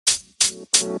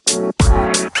Welcome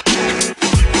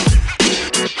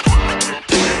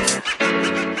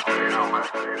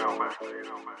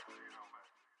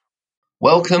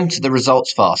to the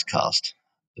Results Fastcast,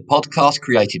 the podcast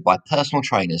created by personal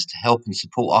trainers to help and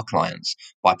support our clients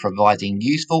by providing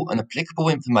useful and applicable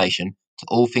information to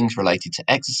all things related to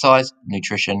exercise,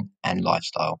 nutrition, and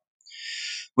lifestyle.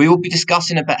 We will be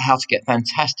discussing about how to get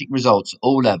fantastic results at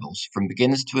all levels, from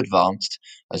beginners to advanced,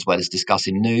 as well as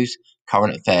discussing news,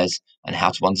 current affairs, and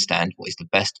how to understand what is the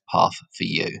best path for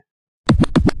you.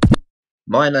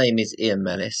 My name is Ian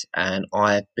Mellis, and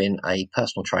I've been a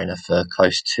personal trainer for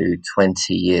close to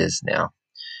 20 years now.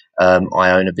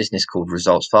 I own a business called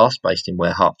Results Fast, based in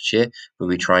Ware, Hertfordshire, where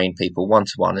we train people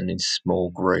one-to-one and in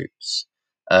small groups.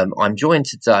 I'm joined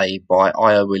today by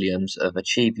Io Williams of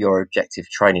Achieve Your Objective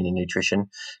Training and Nutrition.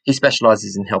 He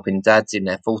specialises in helping dads in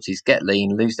their 40s get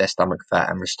lean, lose their stomach fat,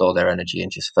 and restore their energy in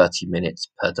just 30 minutes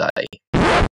per day.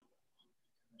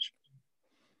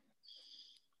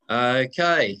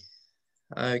 Okay.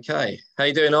 How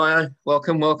you doing, Io?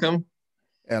 Welcome.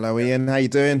 Hello, Ian. How you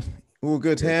doing? All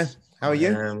good here. How are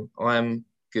you? I'm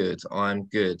good.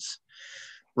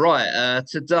 Right.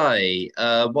 Today,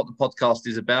 what the podcast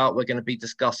is about, we're going to be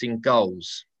discussing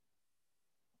goals.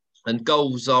 And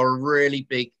goals are a really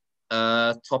big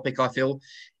topic, I feel,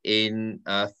 in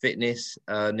fitness,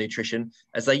 nutrition,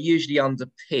 as they usually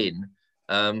underpin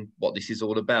what this is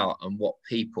all about and what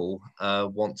people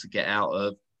want to get out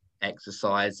of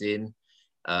exercising,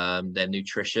 their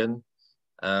nutrition.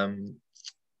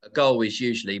 A goal is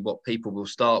usually what people will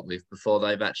start with before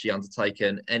they've actually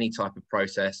undertaken any type of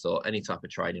process or any type of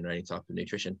training or any type of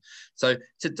nutrition. So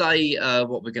today,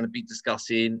 what we're going to be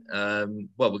discussing,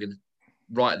 we're going to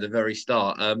right at the very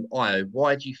start. Io,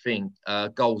 why do you think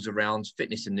goals around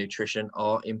fitness and nutrition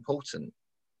are important?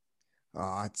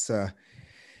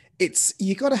 It's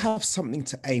you got to have something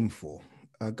to aim for.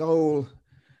 A goal,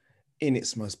 in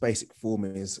its most basic form,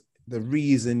 is the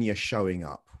reason you're showing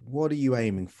up. What are you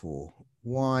aiming for?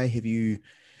 Why have you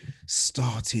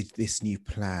started this new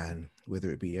plan,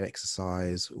 whether it be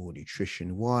exercise or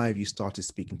nutrition? Why have you started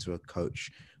speaking to a coach?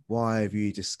 Why have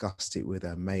you discussed it with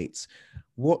a mate?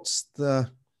 What's the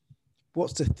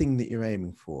thing that you're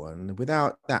aiming for? And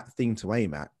without that thing to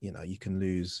aim at, you can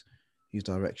lose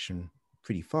direction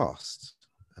pretty fast.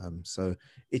 So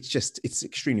it's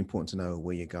extremely important to know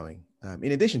where you're going.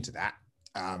 In addition to that,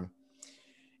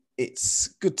 it's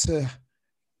good to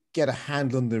get a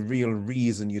handle on the real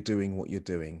reason you're doing what you're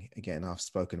doing. Again, I've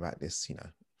spoken about this,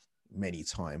 many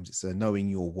times. It's knowing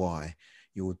your why,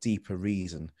 your deeper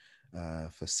reason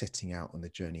for setting out on the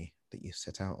journey that you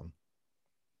set out on.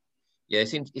 Yeah,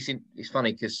 it's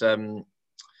funny because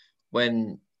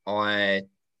when I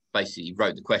basically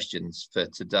wrote the questions for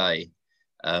today,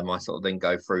 I sort of then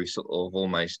go through sort of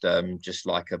almost just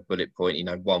like a bullet point,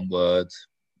 one word,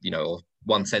 or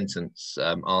one sentence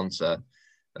answer.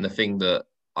 And the thing that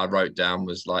I wrote down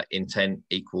was like intent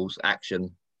equals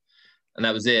action. And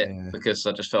that was it, because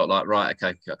I just felt like, right,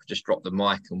 okay, I could just drop the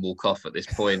mic and walk off at this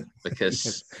point, because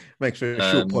yes. Makes for a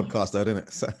short podcast though, doesn't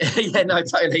it? So. Yeah, no,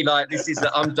 totally. Like, this is,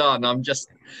 I'm done. I'm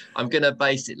going to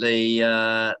basically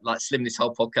like slim this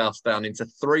whole podcast down into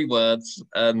 3 words,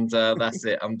 and that's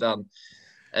it. I'm done.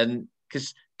 And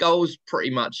because goals pretty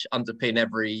much underpin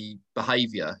every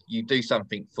behavior. You do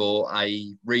something for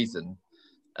a reason.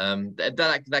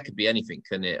 That could be anything,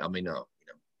 couldn't it? I mean,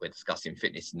 we're discussing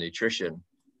fitness and nutrition.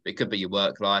 It could be your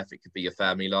work life. It could be your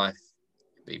family life.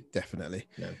 Definitely.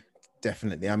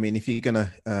 Definitely. I mean, if you're going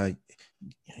to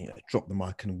drop the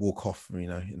mic and walk off, in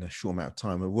a short amount of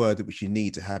time, a word which you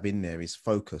need to have in there is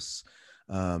focus.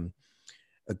 A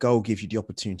goal gives you the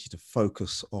opportunity to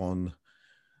focus on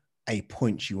a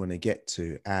point you want to get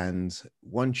to. And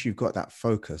once you've got that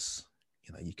focus,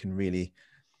 you can really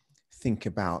think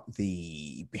about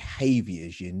the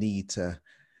behaviors you need to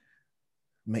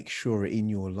make sure in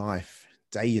your life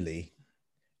daily,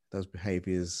 those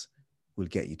behaviors will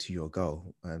get you to your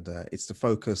goal. And it's the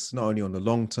focus not only on the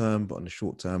long term, but on the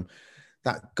short term.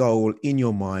 That goal in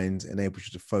your mind enables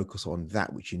you to focus on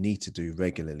that which you need to do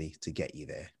regularly to get you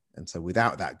there. And so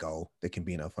without that goal, there can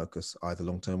be no focus, either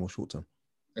long term or short term.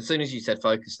 As soon as you said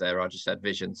focus there, I just had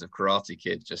visions of Karate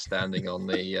Kid just standing on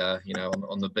the,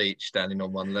 on the beach, standing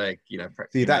on one leg,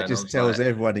 See, that just tells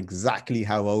everyone exactly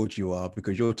how old you are,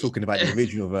 because you're talking about the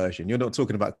original version. You're not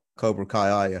talking about Cobra Kai,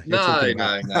 are you?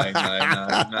 No.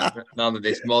 None of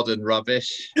this modern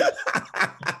rubbish.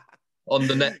 On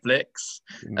the Netflix.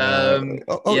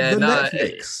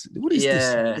 Netflix. What is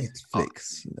this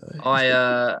Netflix?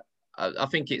 I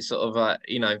think it's sort of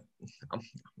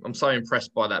I'm so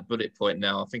impressed by that bullet point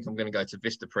now. I think I'm going to go to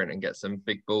Vistaprint and get some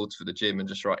big boards for the gym and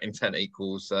just write intent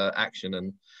equals action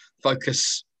and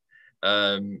focus.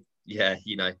 Yeah,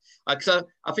 so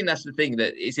I think that's the thing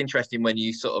that it's interesting when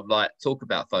you sort of like talk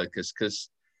about focus, because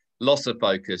loss of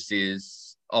focus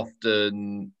is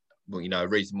often, a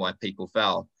reason why people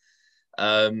fail.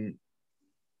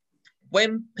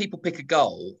 When people pick a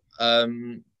goal,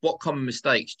 what common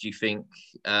mistakes do you think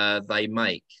they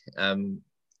make?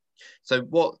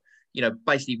 So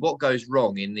basically what goes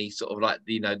wrong in the sort of like,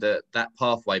 that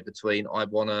pathway between I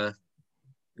want to,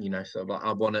 sort of like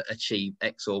I want to achieve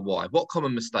X or Y. What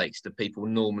common mistakes do people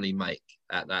normally make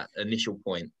at that initial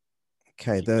point?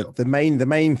 Okay, the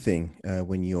main thing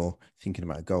when you're thinking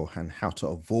about a goal and how to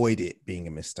avoid it being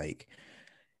a mistake,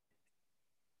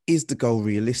 is the goal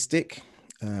realistic?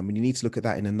 And you need to look at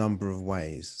that in a number of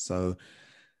ways. So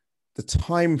the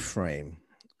time frame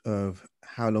of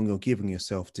how long you're giving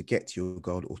yourself to get to your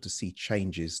goal or to see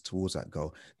changes towards that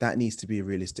goal, that needs to be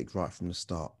realistic right from the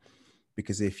start.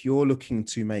 Because if you're looking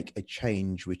to make a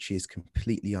change which is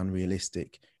completely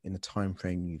unrealistic in the time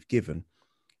frame you've given,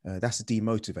 that's a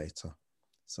demotivator.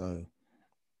 So,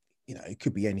 it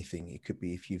could be anything. It could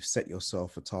be if you've set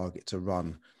yourself a target to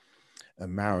run a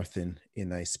marathon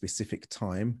in a specific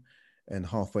time, and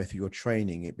halfway through your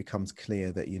training, it becomes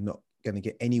clear that you're not going to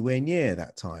get anywhere near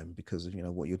that time because of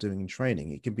what you're doing in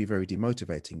training. It can be very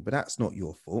demotivating, but that's not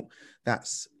your fault.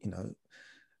 That's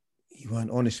you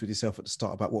weren't honest with yourself at the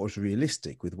start about what was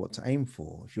realistic, with what to aim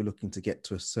for. If you're looking to get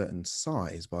to a certain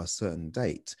size by a certain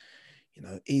date,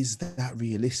 is that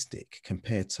realistic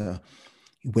compared to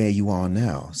where you are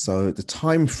now? So the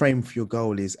time frame for your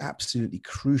goal is absolutely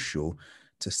crucial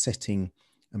to setting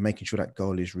and making sure that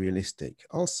goal is realistic.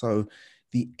 Also,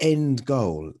 the end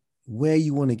goal, where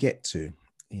you want to get to,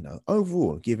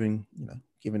 overall, given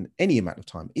any amount of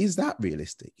time, is that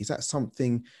realistic? Is that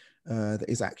something that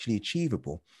is actually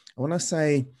achievable? And when I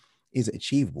say, is it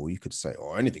achievable, you could say,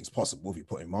 oh, anything's possible if you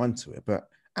put your mind to it. But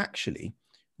actually,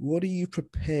 what are you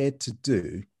prepared to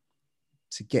do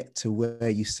to get to where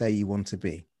you say you want to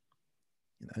be?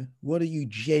 What are you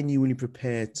genuinely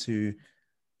prepared to,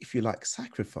 if you like,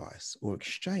 sacrifice or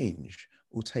exchange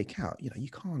or take out?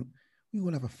 We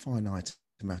all have a finite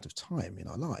amount of time in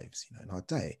our lives, in our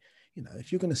day.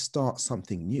 If you're going to start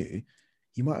something new,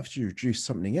 you might have to reduce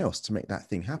something else to make that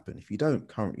thing happen. If you don't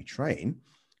currently train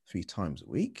 3 times a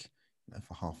week,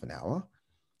 for half an hour,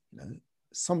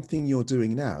 something you're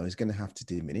doing now is going to have to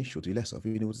diminish or do less of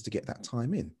in order to get that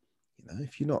time in.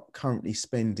 If you're not currently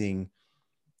spending,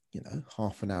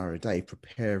 half an hour a day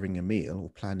preparing a meal or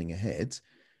planning ahead,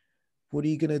 what are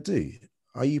you going to do?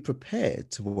 Are you prepared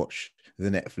to watch the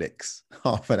Netflix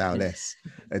half an hour less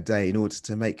a day in order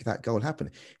to make that goal happen?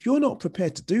 If you're not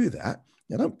prepared to do that,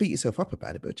 don't beat yourself up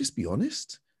about it, but just be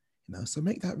honest, so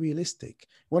make that realistic.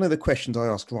 One of the questions I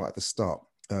ask right at the start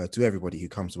to everybody who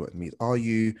comes to work with me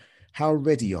is, how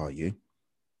ready are you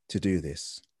to do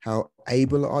this? How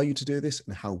able are you to do this?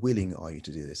 And how willing are you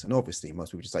to do this? And obviously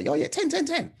most people just say, oh yeah, 10, 10,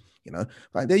 10,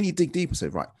 but then you dig deeper, say,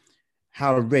 right,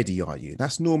 how ready are you?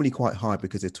 That's normally quite high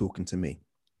because they're talking to me.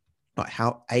 Like,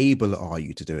 how able are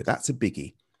you to do it? That's a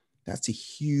biggie. That's a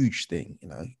huge thing.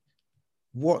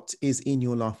 What is in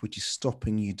your life which is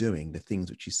stopping you doing the things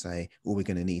which you say, well, we're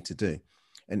going to need to do?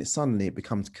 And suddenly it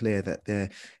becomes clear that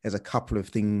there's a couple of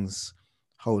things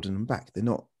holding them back.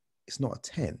 It's not a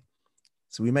 10.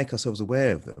 So we make ourselves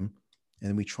aware of them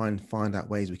and we try and find out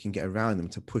ways we can get around them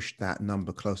to push that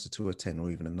number closer to a 10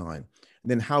 or even a 9. And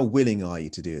then how willing are you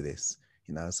to do this?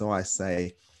 So I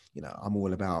say, I'm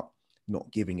all about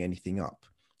not giving anything up.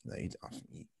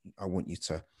 I want you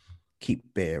to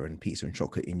keep beer and pizza and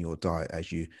chocolate in your diet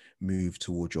as you move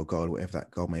towards your goal, whatever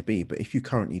that goal may be. But if you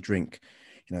currently drink,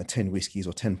 10 whiskeys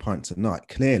or 10 pints a night,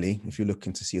 clearly, if you're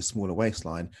looking to see a smaller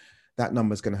waistline, that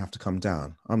number is going to have to come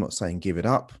down. I'm not saying give it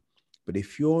up, but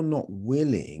if you're not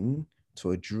willing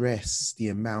to address the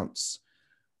amounts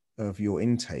of your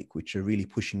intake, which are really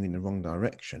pushing you in the wrong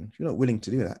direction, if you're not willing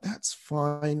to do that, that's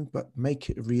fine, but make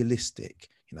it realistic.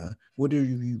 What are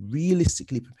you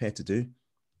realistically prepared to do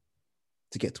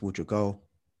to get towards your goal?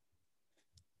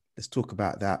 Let's talk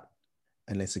about that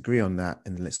and let's agree on that,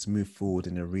 and let's move forward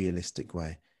in a realistic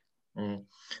way. So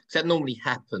that normally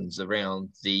happens around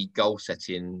the goal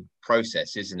setting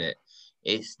process, isn't it?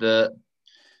 It's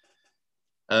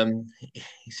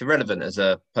it's irrelevant as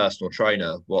a personal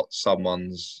trainer what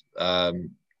someone's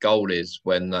goal is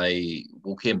when they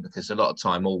walk in, because a lot of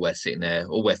time all we're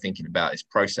thinking about is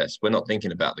process. We're not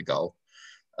thinking about the goal.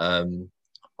 I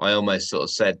almost sort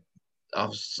of said, I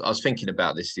was thinking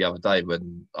about this the other day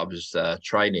when I was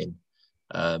training,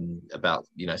 about,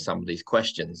 some of these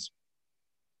questions.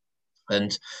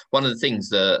 And one of the things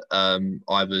that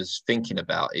I was thinking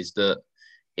about is that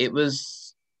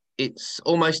it's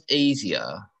almost easier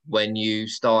when you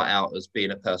start out as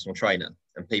being a personal trainer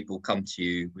and people come to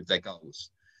you with their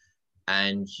goals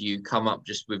and you come up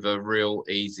just with a real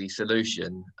easy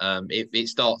solution. It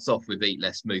starts off with eat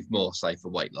less, move more, say for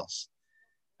weight loss.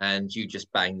 And you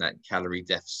just bang that calorie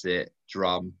deficit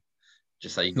drum,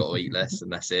 just say you've got to eat less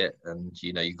and that's it. And,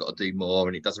 you've got to do more,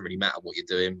 and it doesn't really matter what you're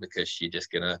doing because you're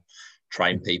just going to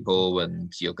train people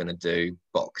and you're going to do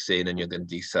boxing and you're going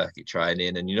to do circuit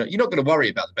training, and you're not going to worry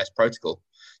about the best protocol.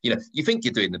 You think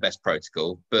you're doing the best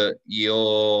protocol, but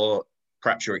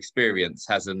perhaps your experience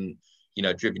hasn't,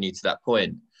 driven you to that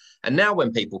point. And now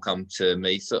when people come to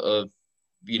me sort of,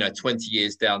 20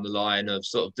 years down the line of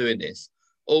sort of doing this,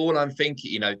 all I'm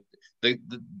thinking,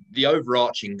 the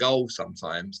overarching goal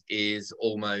sometimes is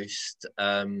almost,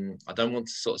 I don't want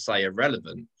to sort of say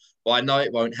irrelevant, but I know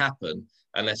it won't happen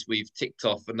unless we've ticked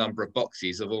off a number of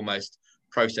boxes of almost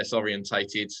process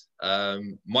orientated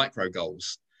micro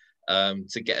goals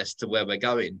to get us to where we're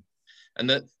going. And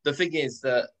the thing is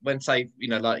that when, say,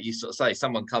 like you sort of say,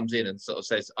 someone comes in and sort of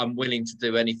says, I'm willing to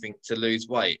do anything to lose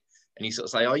weight. And you sort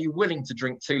of say, are you willing to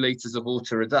drink 2 liters of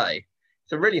water a day?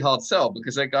 It's a really hard sell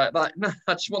because they go like, no,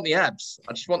 I just want the abs.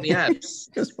 I just want the abs.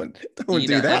 Don't want to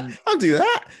do that. I'll do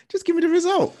that. Just give me the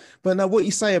result. But now what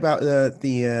you say about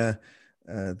the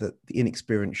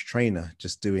inexperienced trainer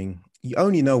just doing, you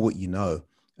only know what you know.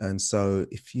 And so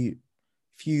if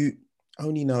you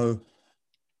only know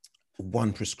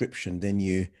one prescription, then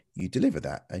you deliver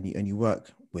that and you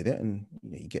work with it and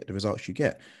you get the results you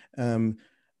get.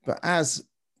 But as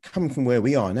coming from where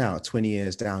we are now, 20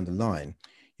 years down the line,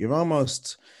 you're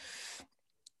almost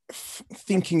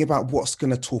thinking about what's going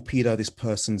to torpedo this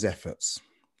person's efforts,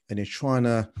 and you're trying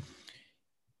to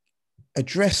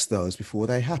address those before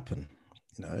they happen.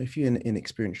 If you're an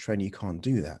inexperienced trainer, you can't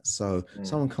do that. So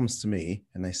someone comes to me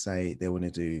and they say they want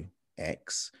to do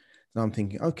X, and I'm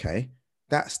thinking, okay,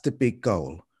 that's the big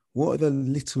goal. What are the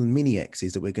little mini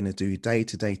X's that we're going to do day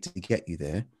to day to get you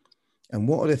there? And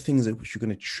what are the things that which are going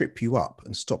to trip you up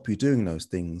and stop you doing those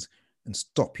things and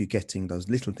stop you getting those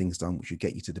little things done, which will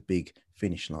get you to the big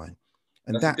finish line?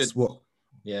 And that's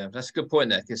a good point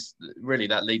there, because really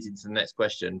that leads into the next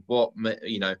question. What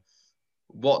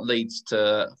leads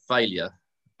to failure?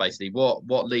 Basically,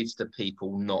 what leads to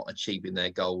people not achieving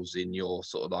their goals in your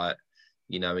sort of like,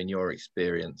 in your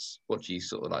experience? What do you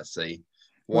sort of like see?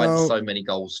 Why do so many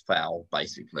goals fail,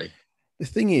 basically? The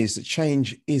thing is that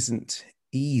change isn't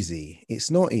easy. It's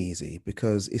not easy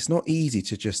because it's not easy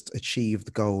to just achieve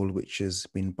the goal which has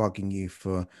been bugging you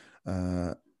for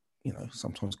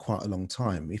sometimes quite a long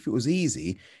time. If it was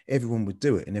easy, everyone would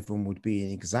do it and everyone would be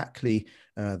in exactly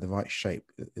the right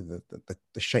shape,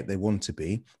 the shape they want to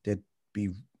be. They'd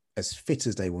be as fit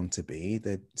as they want to be.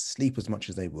 They'd sleep as much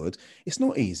as they would. It's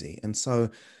not easy. And so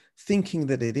thinking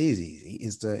that it is easy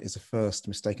is the first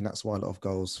mistake, and that's why a lot of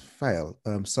goals fail.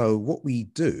 So what we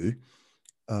do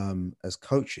as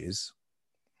coaches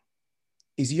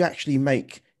is you actually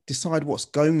decide what's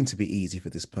going to be easy for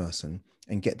this person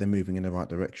and get them moving in the right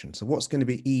direction. So what's going to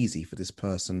be easy for this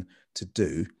person to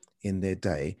do in their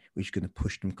day, which is going to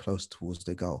push them close towards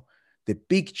their goal. The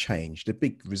big change, the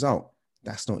big result,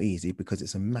 that's not easy because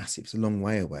it's a long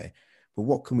way away. But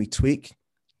what can we tweak?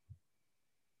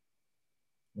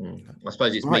 I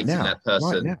suppose it's meeting that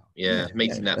person.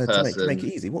 Meeting that person to make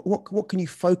it easy. What can you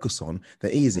focus on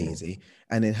that is easy,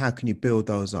 and then how can you build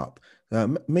those up?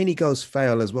 Many goals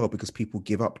fail as well because people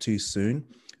give up too soon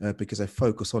because they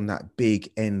focus on that big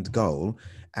end goal,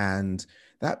 and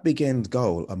that big end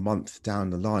goal a month down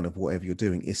the line of whatever you're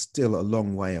doing is still a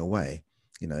long way away.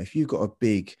 If you've got a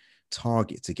big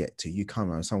target to get to, you come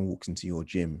around, someone walks into your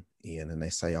gym, Ian, and they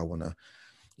say, I want to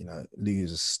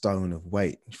lose a stone of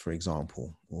weight, for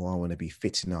example, or I want to be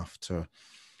fit enough to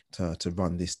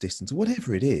run this distance,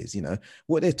 whatever it is,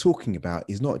 what they're talking about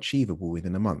is not achievable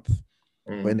within a month.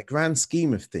 But in the grand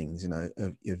scheme of things,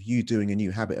 of you doing a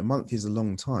new habit, a month is a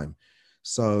long time.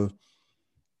 So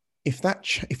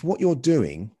if what you're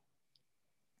doing,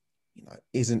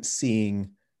 isn't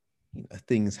seeing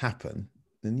things happen,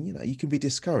 then you can be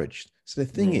discouraged. So the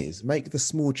thing is, make the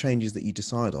small changes that you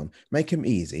decide on, make them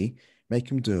easy, make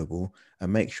them doable,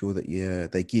 and make sure that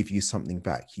they give you something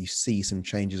back. You see some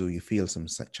changes or you feel some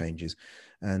changes,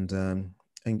 and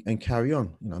carry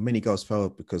on. Many goals fail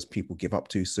because people give up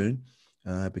too soon,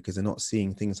 because they're not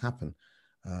seeing things happen,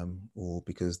 or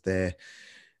because their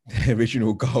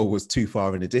original goal was too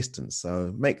far in the distance.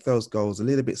 So make those goals a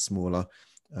little bit smaller,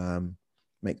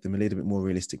 make them a little bit more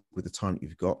realistic with the time that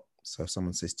you've got, So if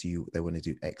someone says to you they want to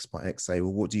do X by X, say,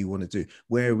 well, what do you want to do?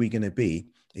 Where are we going to be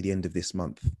at the end of this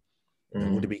month?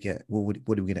 What do we get? What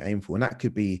are we going to aim for? And that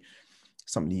could be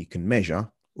something you can measure,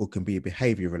 or can be a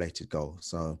behavior related goal.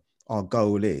 So our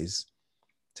goal is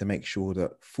to make sure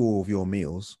that 4 of your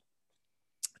meals,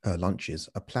 lunches,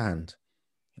 are planned,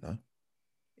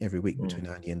 every week between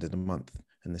now and the end of the month.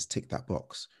 And let's tick that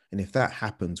box. And if that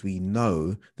happens, we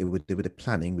know that with the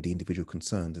planning with the individual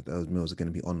concerned, that those meals are going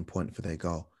to be on point for their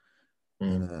goal.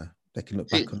 And they can look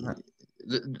back on that.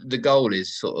 The goal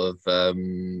is sort of, I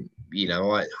mean,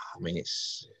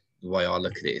 it's the way I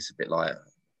look at it. It's a bit like,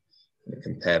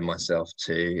 compare myself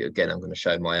to, again, I'm going to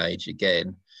show my age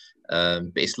again.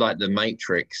 But it's like the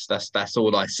Matrix. That's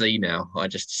all I see now. I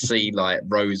just see like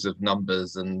rows of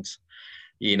numbers and,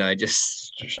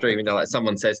 just streaming down. Like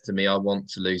someone says to me, I want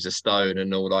to lose a stone,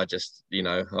 and all I just,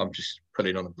 I'm just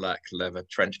putting on a black leather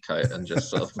trench coat and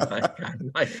just sort of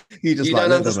like you just you like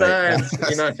don't leather,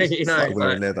 understand, like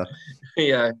wearing leather.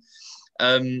 Yeah.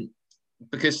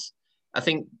 Because I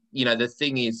think, the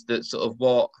thing is that sort of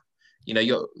what,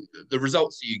 the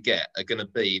results that you get are going to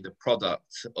be the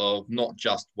product of not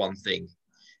just one thing.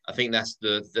 I think that's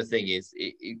the thing is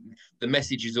the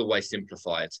message is always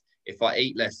simplified. If I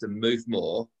eat less and move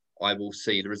more, I will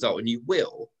see the result, and you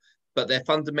will, but they're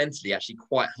fundamentally actually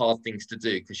quite hard things to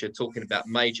do, because you're talking about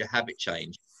major habit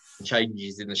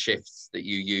changes in the shifts that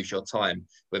you use your time,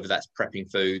 whether that's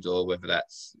prepping food or whether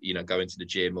that's, going to the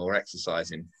gym or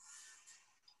exercising.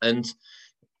 And,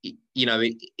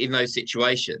 in those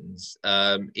situations,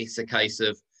 it's a case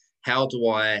of, how do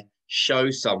I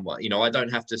show someone, I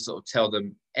don't have to sort of tell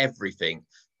them everything,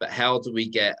 but how do we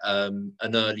get an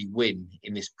early win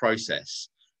in this process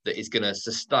that is going to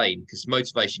sustain? Because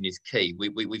motivation is key.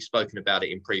 We've spoken about it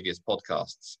in previous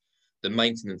podcasts. The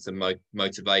maintenance of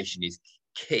motivation is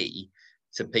key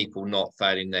to people not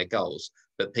failing their goals,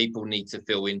 but people need to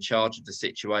feel in charge of the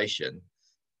situation.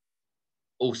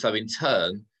 Also, in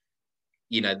turn,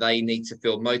 they need to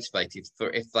feel motivated,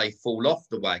 for if they fall off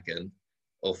the wagon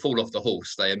or fall off the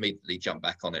horse, they immediately jump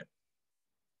back on it.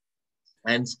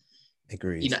 And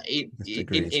agreed. In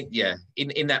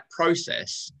that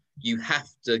process, you have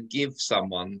to give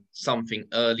someone something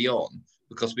early on,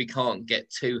 because we can't get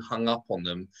too hung up on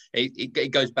them.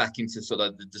 It goes back into sort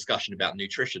of the discussion about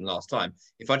nutrition last time.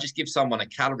 If I just give someone a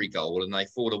calorie goal and they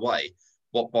fall away,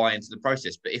 what buy into the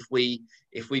process? But if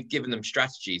we've given them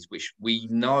strategies which we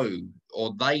know,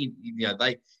 or they,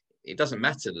 it doesn't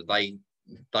matter that they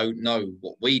don't know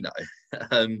what we know.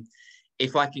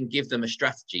 If I can give them a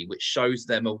strategy which shows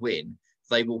them a win,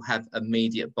 they will have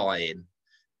immediate buy-in.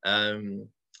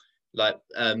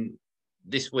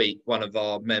 This week, one of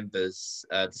our members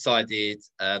decided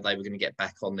they were going to get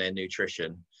back on their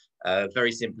nutrition.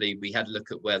 Very simply, we had a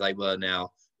look at where they were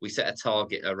now. We set a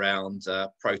target around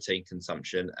protein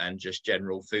consumption and just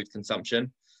general food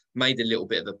consumption, made a little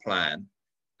bit of a plan,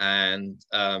 and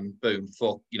boom,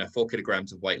 4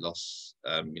 kilograms of weight loss,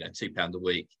 £2 a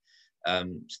week,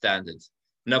 standard.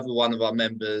 Another one of our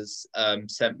members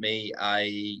sent me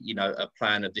a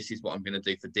plan of, this is what I'm going to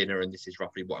do for dinner, and this is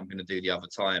roughly what I'm going to do the other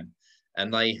time.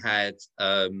 And they had,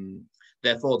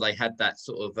 therefore, they had that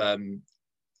sort of, how can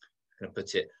I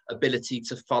put it, ability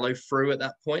to follow through at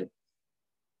that point.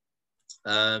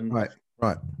 Right.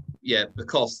 Yeah,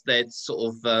 because they'd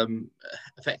sort of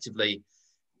effectively,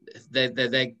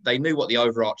 they knew what the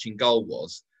overarching goal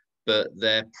was, but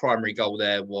their primary goal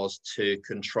there was to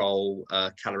control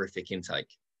calorific intake.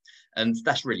 And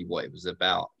that's really what it was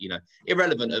about,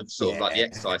 irrelevant of sort of like the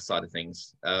exercise side of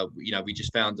things. We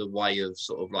just found a way of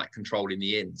sort of like controlling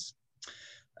the ends.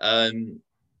 I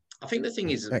think the thing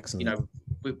is, excellent.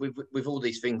 With all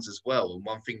these things as well, and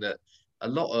one thing that a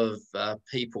lot of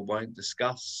people won't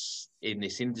discuss in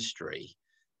this industry,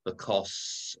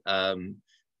 because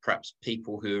perhaps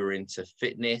people who are into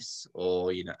fitness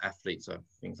or, athletes or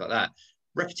things like that,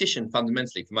 repetition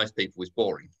fundamentally for most people is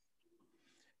boring.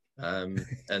 And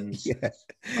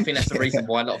I think that's the reason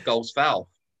why a lot of goals fail.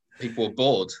 People are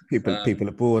bored. People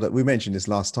are bored. We mentioned this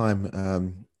last time,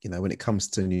 when it comes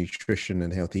to nutrition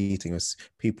and healthy eating,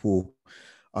 people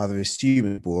either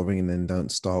assume it's boring and then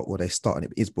don't start, or they start and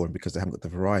it is boring because they haven't got the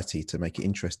variety to make it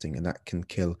interesting, and that can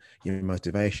kill your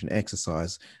motivation.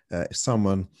 Exercise, if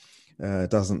someone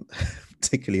doesn't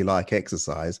particularly like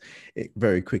exercise, it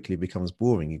very quickly becomes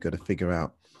boring. You've got to figure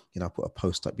out, I put a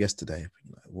post up yesterday.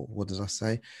 What did I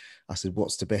say? I said,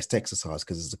 what's the best exercise?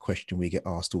 Because it's a question we get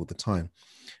asked all the time.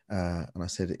 And I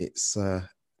said, it's, my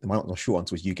short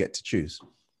answer was, you get to choose.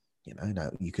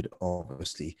 Now you could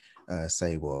obviously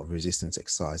say, well, resistance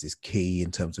exercise is key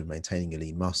in terms of maintaining a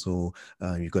lean muscle.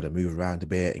 You've got to move around a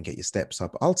bit and get your steps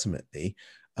up. Ultimately,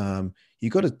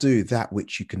 you've got to do that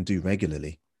which you can do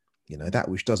regularly, that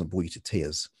which doesn't bore you to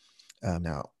tears.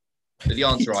 Now, but the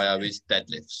answer I owe is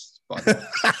deadlifts, by the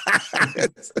way.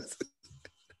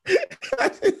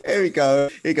 Here we go.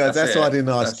 That's why I didn't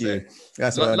ask you.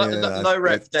 That's why low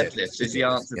rep deadlifts is the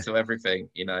answer to everything.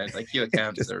 They cure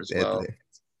cancer as well.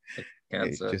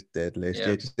 Cancer. It's just deadlift.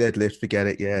 Yeah, just deadlift. Forget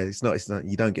it. Yeah, it's not.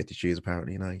 You don't get to choose.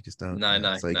 Apparently, you just don't.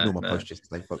 No. So ignore my post. Just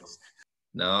stay focused.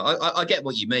 No, I get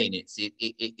what you mean.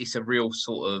 It's a real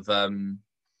sort of.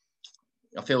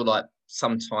 I feel like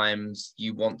sometimes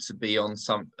you want to be on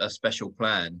a special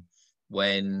plan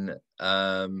when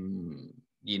a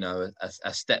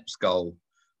steps goal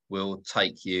will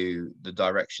take you the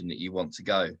direction that you want to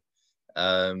go.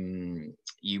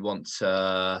 You want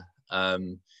to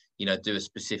do a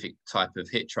specific type of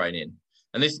HIIT training.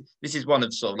 And this is one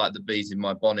of sort of like the bees in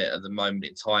my bonnet at the moment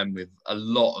in time, with a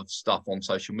lot of stuff on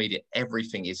social media.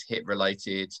 Everything is HIIT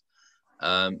related.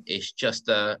 It's just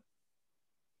a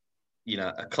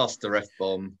cluster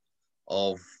F-bomb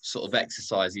of sort of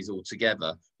exercises all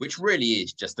together, which really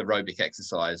is just aerobic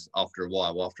exercise after a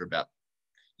while. After about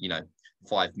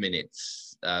 5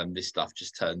 minutes, this stuff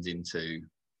just turns into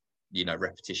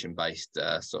repetition based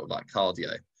sort of like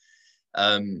cardio.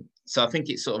 So I think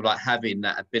it's sort of like having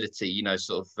that ability, how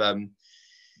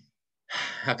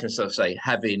can I sort of say,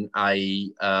 having a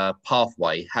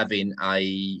pathway, having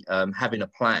a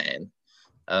plan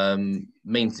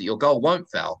means that your goal won't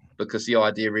fail, because the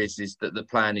idea is that the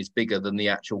plan is bigger than the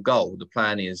actual goal. The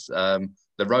plan is the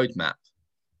roadmap.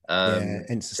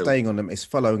 And staying on them, it's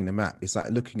following the map. It's like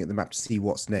looking at the map to see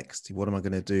what's next. What am I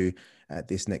going to do at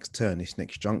this next turn, this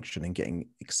next junction, and getting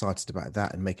excited about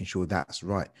that and making sure that's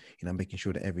right. Making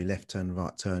sure that every left turn,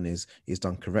 right turn is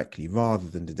done correctly rather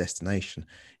than the destination.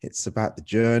 It's about the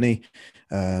journey,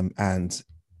 and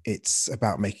it's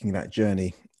about making that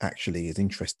journey actually as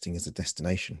interesting as the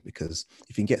destination. Because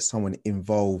if you can get someone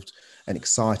involved and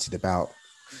excited about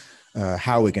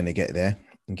how we're going to get there,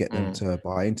 and get them to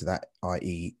buy into that,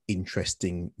 i.e.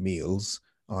 interesting meals,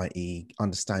 i.e.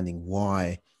 understanding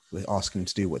why we're asking them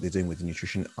to do what they're doing with the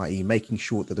nutrition, i.e. making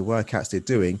sure that the workouts they're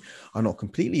doing are not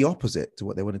completely opposite to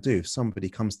what they want to do. If somebody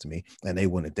comes to me and they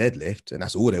want a deadlift and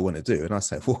that's all they want to do, and I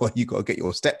say, well, you got to get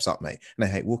your steps up, mate, and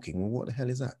they hate walking. Well, what the hell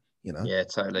is that? Yeah,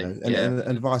 totally.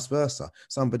 And vice versa.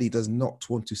 Somebody does not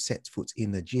want to set foot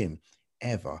in the gym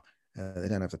ever. They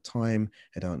don't have the time.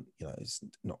 They don't, it's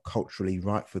not culturally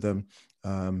right for them.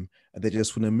 And they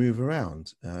just want to move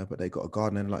around, but they got a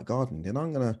garden and like gardening. Then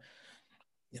I'm going to,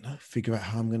 figure out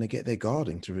how I'm going to get their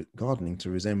gardening to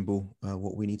resemble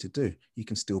what we need to do. You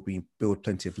can still build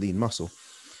plenty of lean muscle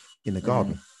in the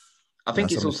garden. I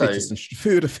think it's also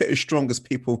the fittest, strongest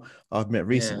people I've met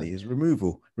recently is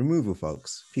removal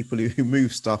folks, people who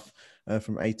move stuff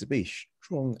from A to B,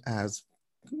 strong as,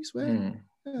 can we swear?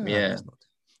 Yeah.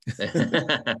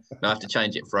 I have to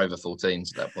change it for over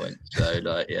 14s at that point.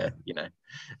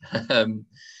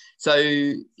 So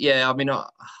I mean,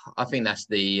 I think that's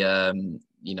the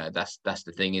that's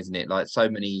the thing, isn't it? Like so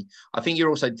many, I think you're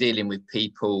also dealing with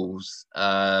people's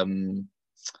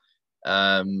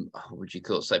what would you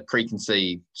call it? So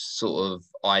preconceived sort of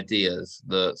ideas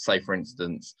that, say, for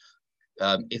instance,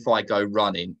 if I go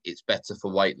running, it's better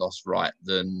for weight loss, right,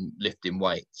 than lifting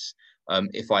weights.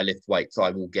 If I lift weights,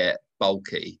 I will get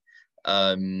bulky.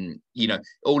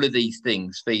 All of these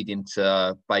things feed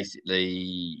into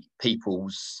basically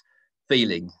people's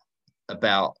feeling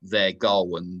about their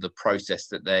goal and the process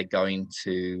that they're going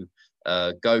to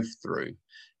go through.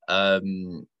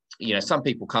 Some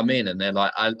people come in and they're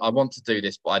like, I want to do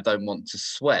this, but I don't want to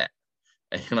sweat.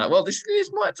 And you're like, well, this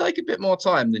might take a bit more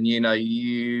time than you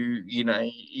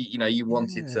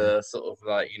wanted to sort of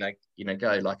like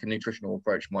go. Like a nutritional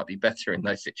approach might be better in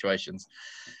those situations.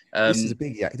 This is a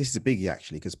biggie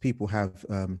actually, because people have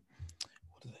what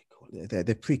do they call it?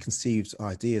 Their preconceived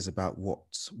ideas about what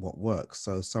works.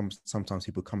 So sometimes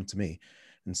people come to me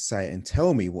and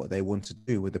tell me what they want to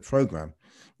do with the program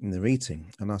and their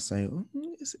eating, and I say, oh,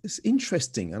 it's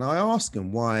interesting, and I ask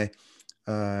them why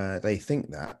they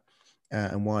think that.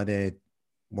 And why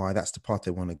that's the path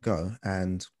they want to go.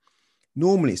 And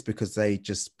normally it's because they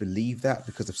just believe that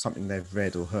because of something they've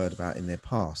read or heard about in their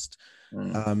past.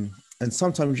 And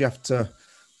sometimes you have to,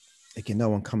 again, no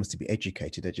one comes to be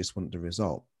educated. They just want the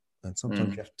result. And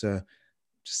sometimes you have to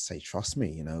just say, trust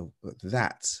me, but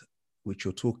that which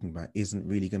you're talking about isn't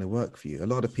really going to work for you. A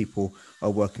lot of people are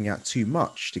working out too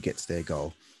much to get to their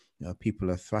goal.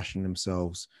 People are thrashing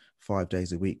themselves 5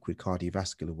 days a week with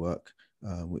cardiovascular work,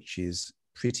 which is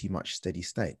pretty much steady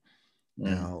state.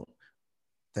 Now,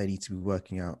 they need to be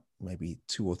working out maybe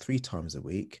 2 or 3 times a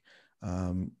week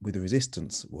with the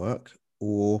resistance work,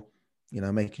 or,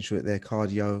 making sure that their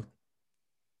cardio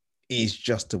is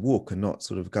just a walk and not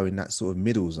sort of go in that sort of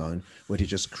middle zone where they're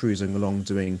just cruising along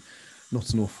doing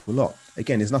not an awful lot.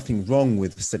 Again, there's nothing wrong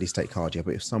with the steady state cardio,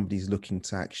 but if somebody's looking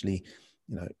to actually,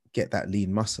 get that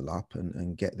lean muscle up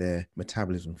and get their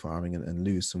metabolism firing and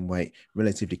lose some weight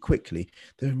relatively quickly,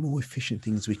 there are more efficient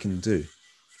things we can do.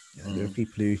 There are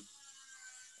people who,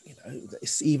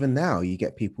 it's even now you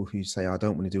get people who say, I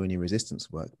don't want to do any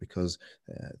resistance work because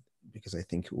they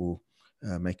think it will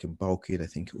make them bulky. They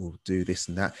think it will do this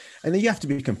and that. And then you have to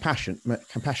be compassionate.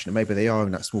 Maybe they are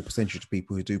in that small percentage of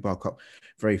people who do bulk up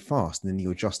very fast, and then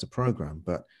you adjust the program.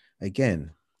 But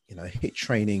again, HIIT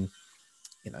training,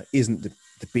 isn't the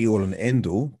be all and end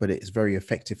all, but it's very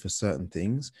effective for certain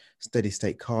things. Steady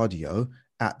state cardio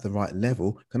at the right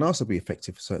level can also be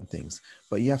effective for certain things,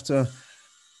 but you have to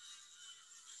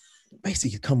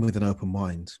basically come with an open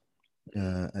mind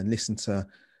and listen to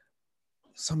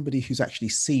somebody who's actually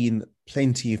seen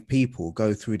plenty of people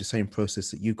go through the same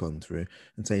process that you've gone through,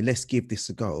 and say, let's give this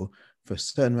a go for a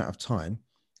certain amount of time,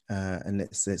 and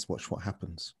let's watch what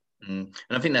happens. And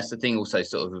I think that's the thing also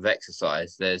sort of with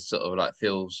exercise. There's sort of like,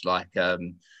 feels like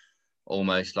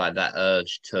almost like that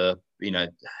urge to,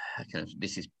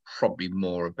 this is probably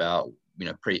more about,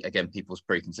 people's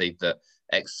preconceived that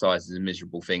exercise is a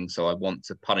miserable thing. So I want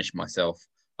to punish myself.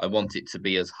 I want it to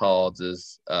be as hard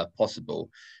as possible.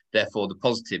 Therefore, the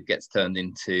positive gets turned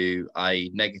into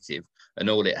a negative, and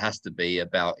all it has to be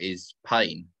about is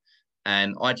pain.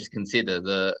 And I just consider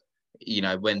that,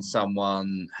 when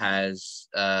someone has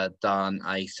done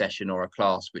a session or a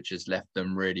class which has left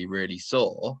them really, really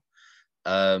sore,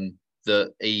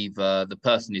 that either the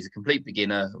person is a complete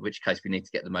beginner, in which case we need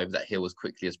to get them over that hill as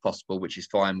quickly as possible, which is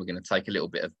fine. We're going to take a little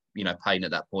bit of, pain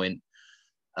at that point.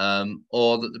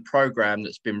 Or that the program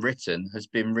that's been written has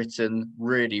been written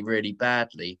really, really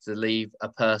badly to leave a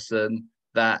person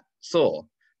that sore,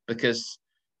 because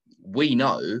we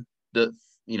know that,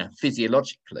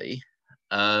 physiologically,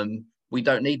 we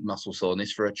don't need muscle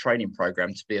soreness for a training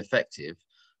program to be effective,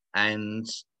 and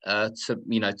to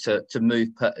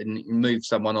move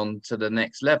someone on to the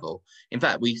next level. In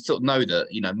fact, we sort of know that,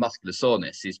 muscular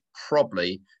soreness is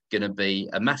probably going to be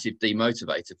a massive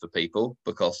demotivator for people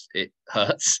because it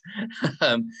hurts.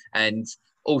 And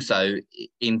also,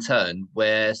 in turn,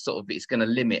 where sort of it's going to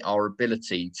limit our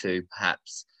ability to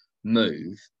perhaps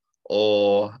move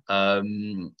or,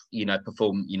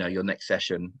 perform, your next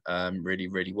session really,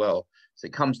 really well. So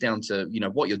it comes down to,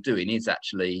 what you're doing is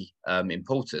actually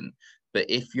important. But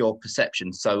if your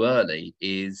perception so early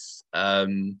is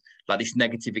like this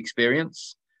negative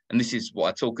experience, and this is what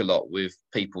I talk a lot with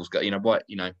people's, I've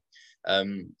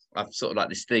sort of like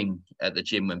this thing at the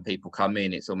gym when people come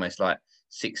in, it's almost like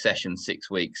 6 sessions, 6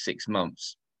 weeks, 6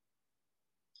 months.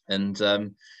 And,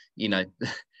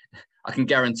 I can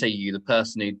guarantee you the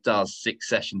person who does 6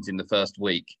 sessions in the first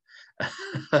week, they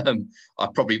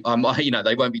won't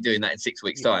be doing that in 6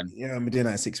 weeks' time. Yeah, I'm doing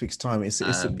that in 6 weeks' time. It's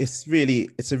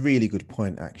a really good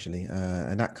point, actually,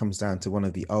 and that comes down to one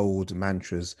of the old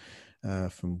mantras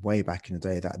from way back in the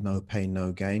day, that no pain,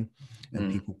 no gain,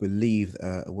 and people believe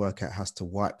a workout has to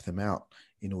wipe them out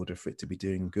in order for it to be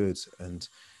doing good. And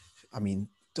I mean,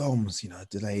 DOMS,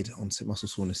 delayed onset muscle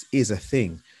soreness is a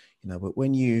thing, but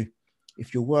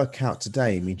if your workout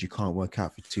today means you can't work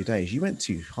out for 2 days, you went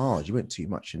too hard, you went too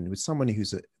much. And with somebody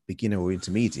who's a beginner or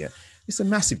intermediate, it's a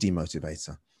massive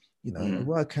demotivator. A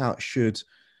workout should,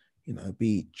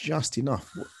 be just enough.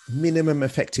 Minimum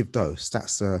effective dose.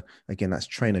 That's that's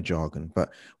trainer jargon.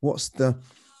 But what's the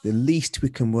least we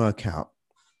can work out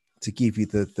to give you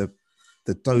the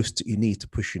dose that you need to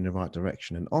push you in the right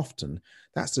direction? And often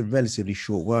that's a relatively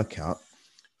short workout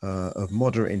of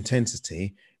moderate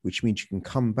intensity, which means you can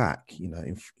come back,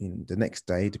 in the next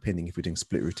day, depending if we're doing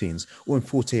split routines, or in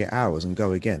 48 hours and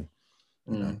go again.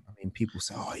 People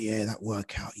say, oh yeah, that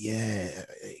workout,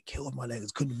 it killed my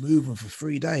legs, couldn't move them for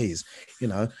 3 days,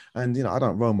 and I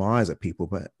don't roll my eyes at people,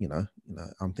 but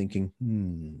I'm thinking,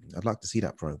 I'd like to see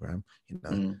that program,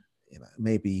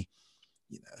 maybe,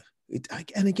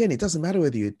 and again, it doesn't matter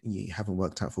whether you haven't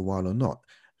worked out for a while or not.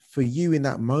 For you in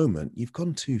that moment, you've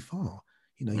gone too far.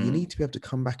 You need to be able to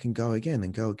come back and go again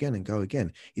and go again and go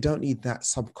again. You don't need that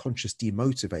subconscious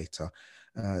demotivator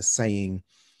saying,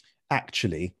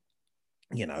 actually,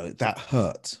 that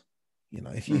hurt.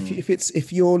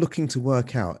 If you're looking to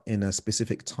work out in a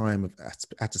specific time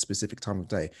at a specific time of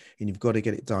day, and you've got to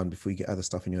get it done before you get other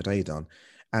stuff in your day done,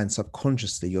 and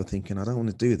subconsciously you're thinking, I don't want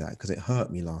to do that because it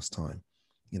hurt me last time.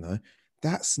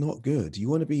 That's not good. You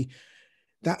want to be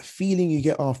that feeling you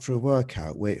get after a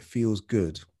workout where it feels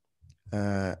good,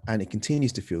 and it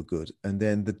continues to feel good. And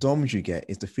then the DOMS you get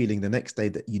is the feeling the next day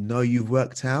that you know you've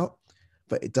worked out,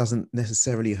 but it doesn't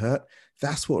necessarily hurt.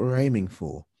 That's what we're aiming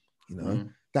for, you know.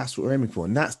 That's what we're aiming for.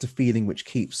 And that's the feeling which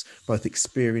keeps both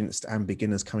experienced and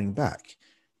beginners coming back.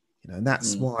 You know, and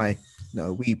that's why, you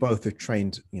know, we both have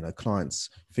trained, you know, clients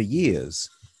for years.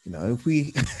 You know, if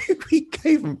we if we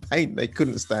gave them pain, they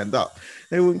couldn't stand up,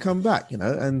 they wouldn't come back, you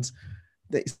know. And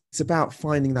it's about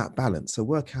finding that balance. So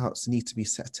workouts need to be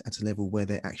set at a level where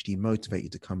they're actually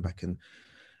motivated to come back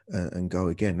and go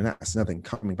again. And that's another thing,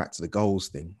 coming back to the goals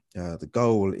thing. The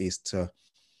goal is to,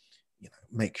 you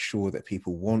know, make sure that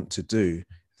people want to do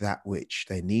that which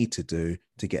they need to do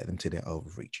to get them to their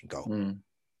overreaching goal.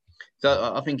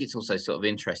 So I think it's also sort of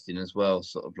interesting as well,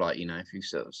 sort of like, you know, if you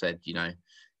sort of said, you know,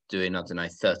 doing, I don't know,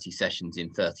 30 sessions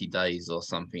in 30 days or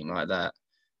something like that,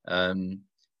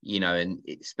 you know, and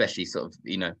especially sort of,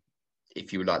 you know,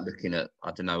 if you were like looking at,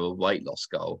 I don't know, a weight loss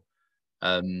goal,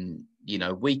 you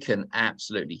know, we can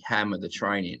absolutely hammer the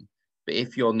training, but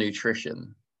if your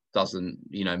nutrition doesn't,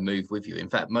 you know, move with you, in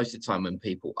fact, most of the time when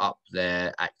people up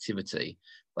their activity,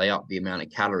 they up the amount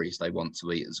of calories they want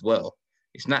to eat as well.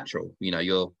 It's natural, you know,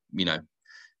 your, you know,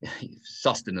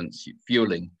 sustenance,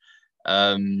 fueling,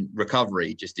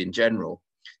 recovery, just in general.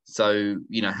 So,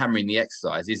 you know, hammering the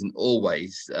exercise isn't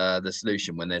always the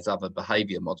solution when there's other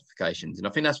behavior modifications. And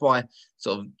I think that's why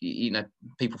sort of, you know,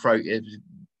 people throw, you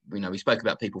know, we spoke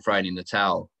about people throwing in the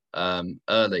towel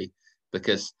early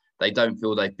because they don't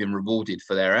feel they've been rewarded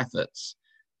for their efforts.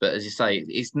 But as you say,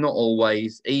 it's not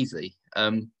always easy. I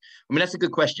mean, that's a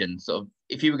good question. Sort of,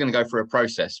 if you were going to go through a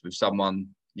process with someone,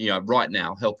 you know, right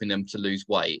now, helping them to lose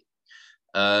weight,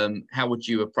 how would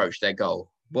you approach their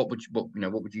goal? What would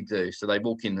you do? So they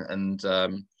walk in and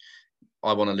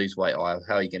I want to lose weight. How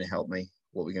are you going to help me?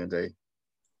 What are we going to do?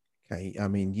 Okay, I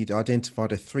mean, you'd identify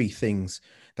the three things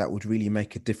that would really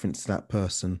make a difference to that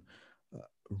person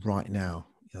right now.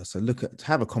 You know, so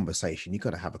have a conversation. You've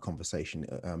got to have a conversation.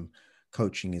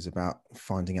 Coaching is about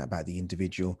finding out about the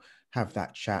individual, have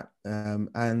that chat.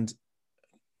 And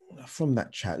from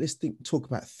that chat, let's talk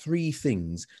about three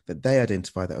things that they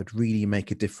identify that would really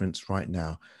make a difference right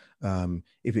now.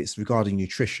 If it's regarding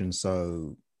nutrition,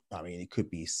 so, I mean, it could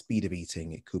be speed of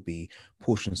eating, it could be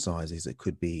portion sizes, it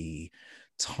could be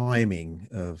timing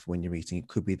of when you're eating, it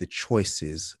could be the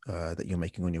choices that you're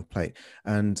making on your plate.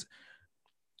 And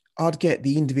I'd get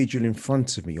the individual in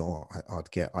front of me, or I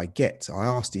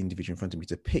ask the individual in front of me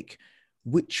to pick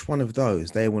which one of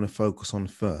those they want to focus on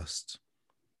first.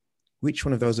 Which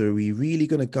one of those are we really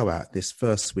going to go at this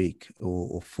first week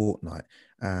or fortnight?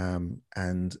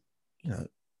 And, you know,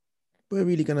 we're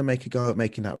really going to make a go at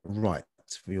making that right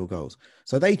for your goals.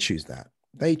 So they choose that.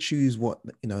 They choose what,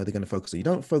 you know, they're going to focus on. You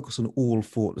don't focus on all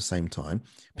four at the same time.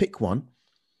 Pick one.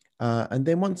 And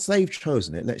then once they've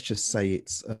chosen it, let's just say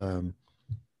it's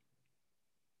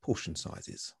portion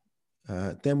sizes.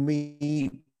 Then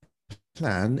we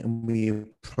plan and we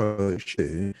approach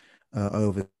you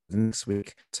over the next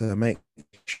week to make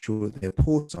sure their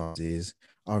portion sizes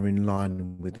are in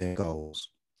line with their goals.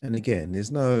 And again,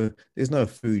 there's no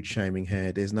food shaming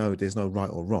here. There's no right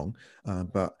or wrong.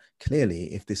 But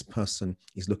clearly, if this person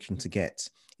is looking to get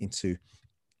into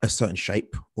a certain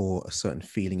shape or a certain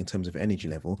feeling in terms of energy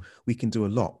level, we can do a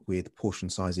lot with portion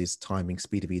sizes, timing,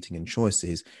 speed of eating, and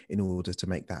choices in order to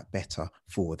make that better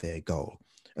for their goal.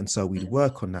 And so we'd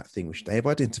work on that thing which they've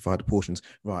identified the portions.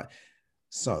 Right.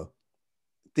 So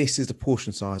this is the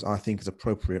portion size I think is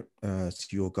appropriate to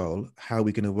your goal. How are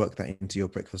we going to work that into your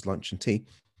breakfast, lunch, and tea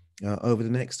over the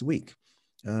next week?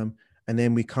 And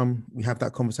then we have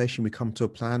that conversation, we come to a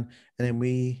plan, and then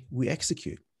we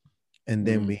execute. And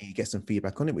then we get some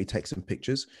feedback on it. We take some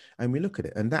pictures and we look at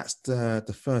it. And that's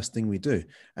the first thing we do.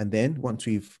 And then once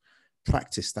we've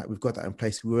practiced that, we've got that in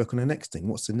place, we work on the next thing.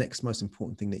 What's the next most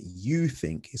important thing that you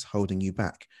think is holding you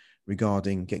back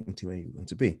regarding getting to where you want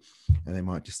to be? And they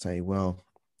might just say, well,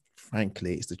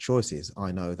 frankly, it's the choices.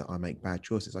 I know that I make bad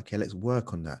choices. Okay, let's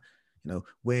work on that. You know,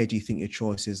 where do you think your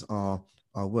choices are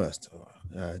worst?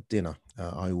 Dinner.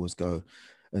 I always go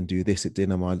and do this at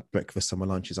dinner. My breakfast and my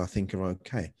lunches I think are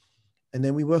okay. And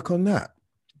then we work on that.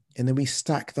 And then we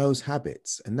stack those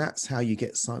habits. And that's how you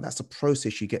get that's a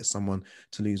process you get someone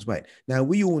to lose weight. Now,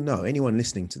 we all know, anyone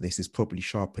listening to this is probably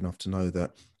sharp enough to know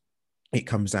that it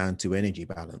comes down to energy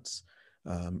balance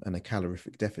and a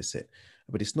calorific deficit.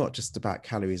 But it's not just about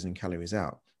calories in, calories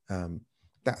out.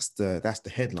 That's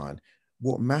the headline.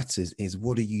 What matters is,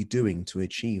 what are you doing to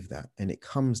achieve that? And it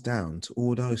comes down to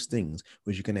all those things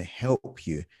which are going to help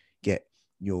you get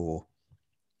your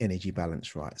energy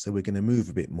balance right. So we're going to move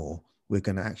a bit more. we're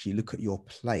going to actually look at your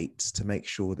plates to make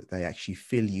sure that they actually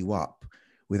fill you up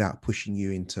without pushing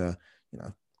you into,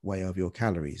 way over your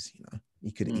calories.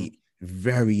 You could eat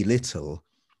very little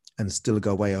and still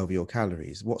go way over your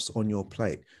calories. What's on your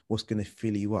plate? What's going to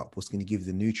fill you up? What's going to give you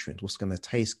the nutrients? What's going to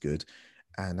taste good?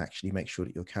 And actually make sure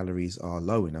that your calories are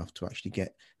low enough to actually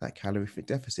get that calorific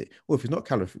deficit. Or if it's not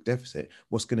calorific deficit,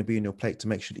 what's going to be in your plate to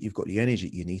make sure that you've got the energy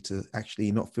you need to actually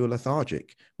not feel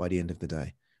lethargic by the end of the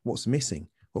day? What's missing?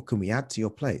 What can we add to your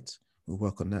plate? We'll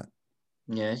work on that.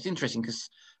 Yeah, it's interesting because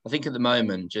I think at the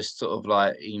moment, just sort of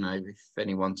like, if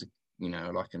anyone's,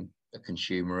 like a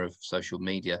consumer of social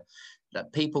media,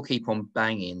 that people keep on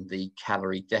banging the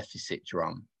calorie deficit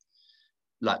drum,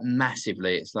 like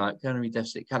massively. It's like calorie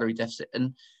deficit.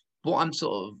 And what I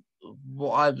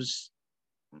was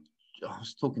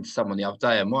talking to someone the other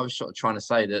day, and what I was sort of trying to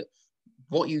say, that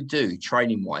what you do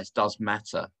training wise does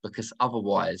matter, because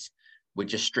otherwise we'd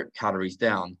just strip calories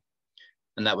down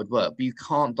and that would work. But you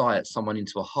can't diet someone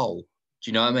into a hole. Do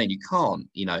you know what I mean? You can't,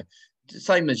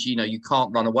 same as, you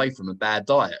can't run away from a bad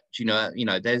diet. Do you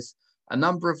know, there's a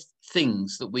number of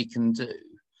things that we can do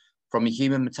from a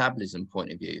human metabolism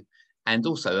point of view, and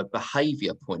also a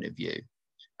behavior point of view,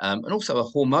 and also a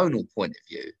hormonal point of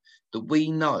view, that we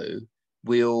know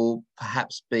will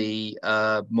perhaps be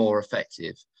more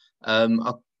effective.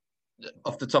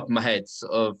 Off the top of my head,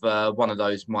 sort of one of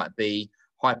those might be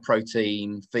high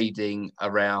protein feeding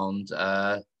around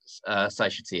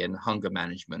satiety and hunger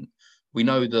management. We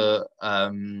know that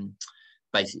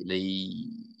basically,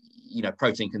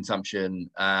 protein consumption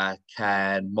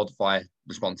can modify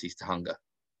responses to hunger.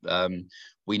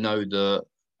 We know that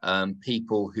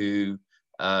people who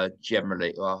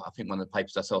generally, well, I think one of the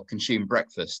papers I saw, consume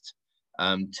breakfast,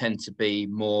 tend to be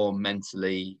more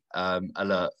mentally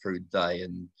alert through the day,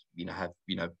 and have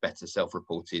better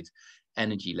self-reported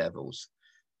energy levels.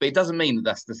 But it doesn't mean that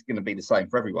that's just going to be the same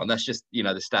for everyone. That's just the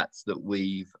stats that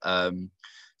we've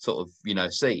sort of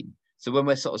seen. So when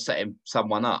we're sort of setting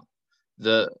someone up,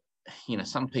 that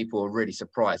some people are really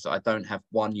surprised that I don't have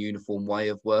one uniform way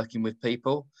of working with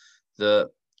people,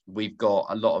 that we've got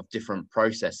a lot of different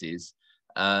processes,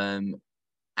 and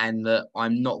that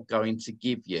I'm not going to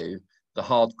give you the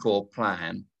hardcore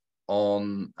plan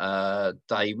on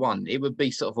day one. It would be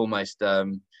sort of almost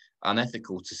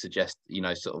unethical to suggest,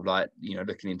 sort of like,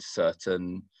 looking into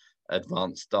certain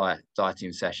advanced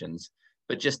dieting sessions.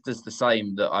 But just as the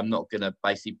same, that I'm not going to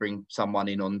basically bring someone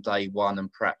in on day one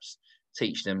and perhaps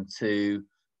teach them to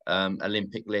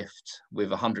Olympic lift with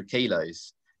 100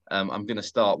 kilos. I'm going to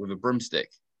start with a broomstick.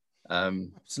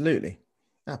 Absolutely.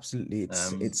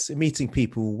 It's meeting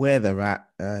people where they're at,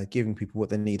 giving people what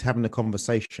they need, having a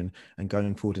conversation, and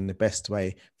going forward in the best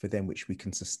way for them, which we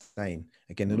can sustain.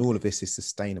 Again, and all of this is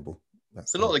sustainable.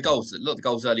 That's a lot of the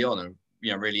goals early on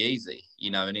are really easy,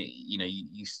 and it,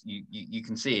 you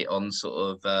can see it on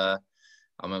sort of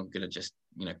I'm going to just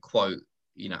quote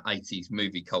 80s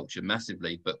movie culture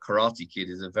massively, but Karate Kid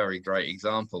is a very great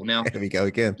example. Now, there we go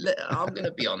again. I'm going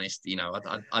to be honest,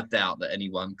 I doubt that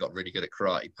anyone got really good at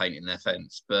karate painting their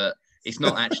fence, but it's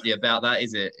not actually about that,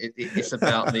 is it? It's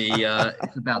about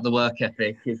the work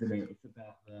ethic, isn't it? It's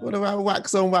about what about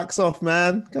wax on, wax off,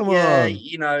 man? Come on.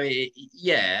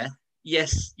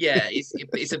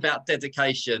 It's about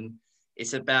dedication.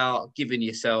 It's about giving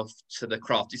yourself to the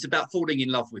craft. It's about falling in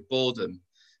love with boredom,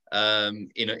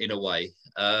 in a way.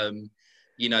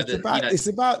 It's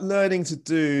about learning to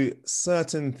do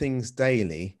certain things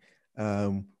daily,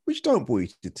 which don't bore you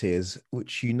to tears,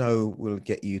 which will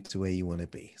get you to where you want to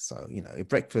be. So,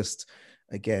 breakfast,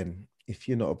 again, if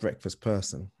you're not a breakfast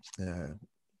person,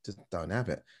 just don't have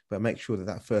it. But make sure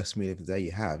that first meal of the day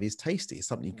you have is tasty. It's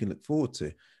something you can look forward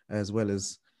to, as well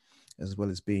as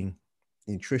being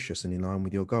nutritious and in line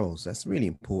with your goals. That's really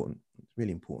important.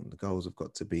 Really important. The goals have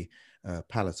got to be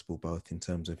palatable, both in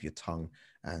terms of your tongue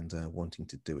and wanting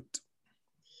to do it.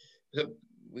 So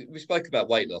we spoke about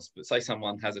weight loss, but say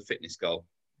someone has a fitness goal,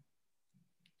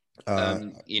 or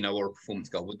a performance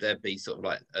goal. Would there be sort of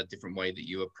like a different way that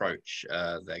you approach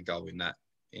their goal in that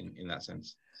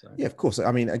sense? So. Yeah, of course.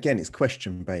 I mean, again, it's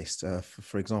question based.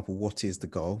 For example, what is the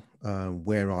goal?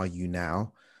 Where are you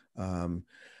now?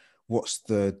 What's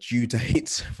the due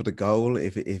date for the goal?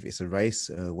 If it's a race,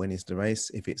 when is the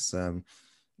race? If it's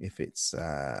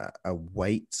a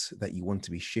weight that you want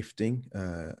to be shifting,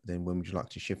 then when would you like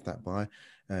to shift that by?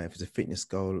 If it's a fitness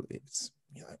goal, it's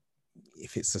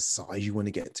if it's a size you want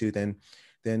to get to, then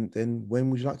when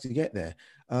would you like to get there?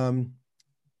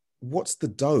 What's the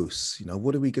dose?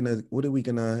 What are we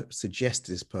gonna suggest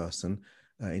to this person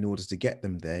in order to get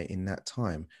them there in that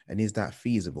time? And is that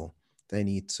feasible? They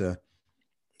need to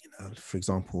for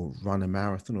example, run a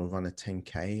marathon or run a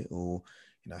 10K, or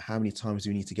how many times do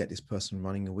we need to get this person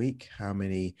running a week? How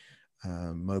many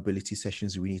mobility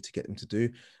sessions do we need to get them to do?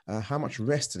 How much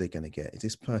rest are they going to get? Is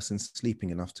this person sleeping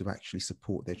enough to actually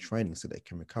support their training so they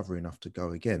can recover enough to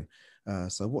go again?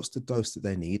 So what's the dose that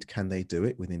they need? Can they do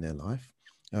it within their life?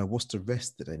 What's the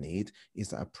rest that they need? Is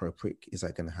that appropriate? Is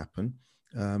that going to happen?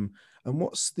 And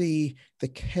what's the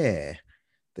care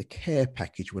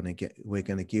package we're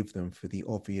going to give them for the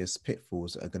obvious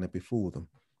pitfalls that are going to befall them?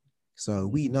 So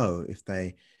we know if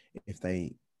they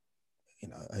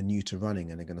are new to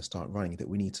running and they're going to start running, that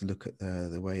we need to look at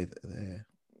the way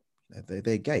that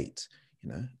their gait,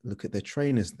 look at their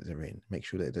trainers that they're in, make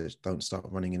sure that they don't start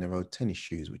running in their old tennis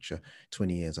shoes, which are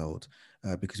 20 years old,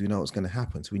 because we know what's going to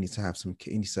happen. So we need to have you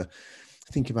need to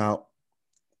think about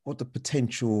what the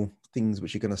potential things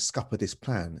which are going to scupper this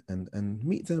plan, and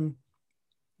meet them,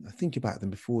 think about them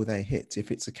before they hit.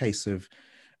 If it's a case of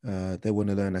they want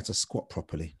to learn how to squat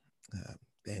properly,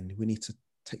 then we need to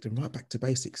take them right back to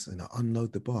basics and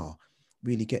unload the bar,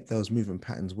 really get those movement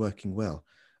patterns working well.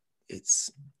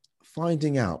 It's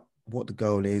finding out what the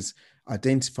goal is,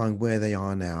 identifying where they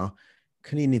are now,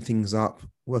 cleaning things up,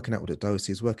 working out what the dose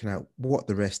is, working out what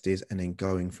the rest is, and then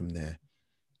going from there.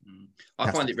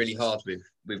 I find it really hard with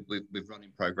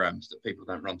running programs that people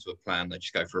don't run to a plan, they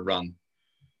just go for a run.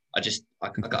 I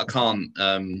can't,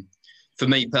 for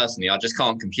me personally, I just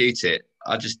can't compute it.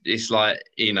 It's like,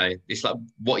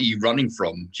 what are you running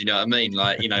from? Do you know what I mean?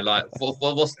 Like,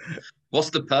 what's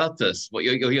the purpose? What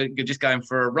you're just going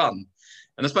for a run.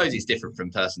 And I suppose it's different from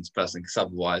person to person, because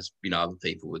otherwise, other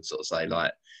people would sort of say,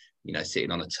 like, sitting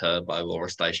on a turbo or a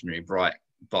stationary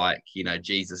bike,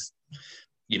 Jesus,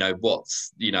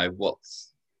 what's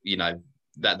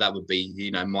that would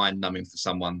be, mind numbing for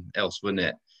someone else, wouldn't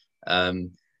it?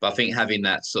 But I think having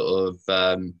that sort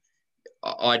of,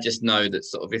 I just know that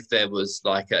sort of if there was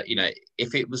like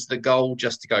if it was the goal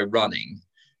just to go running,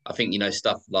 I think,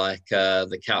 stuff like the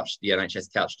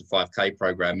NHS Couch to 5K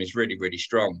program is really, really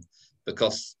strong,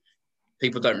 because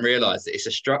people don't realize that it's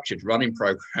a structured running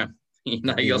program.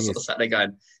 You're sort of sat there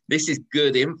going, this is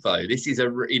good info. This is out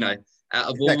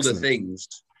of all the things,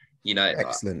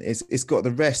 excellent. It's got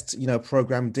the rest,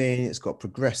 programmed in. It's got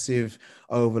progressive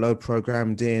overload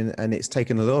programmed in, and it's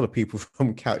taken a lot of people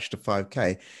from Couch to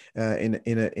 5K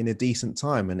in a decent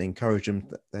time, and encourage them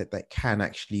that can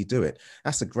actually do it.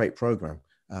 That's a great program.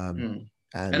 And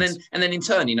then in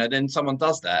turn, then someone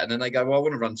does that, and then they go, well, I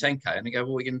want to run 10K, and they go,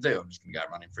 well, what are you going to do? I'm just going to go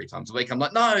running 3 times a week. I'm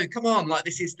like, no, come on, like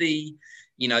this is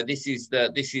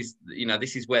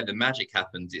where the magic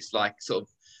happens. It's like sort of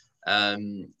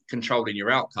controlling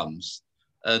your outcomes.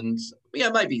 And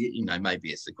maybe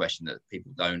it's the question that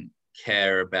people don't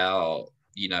care about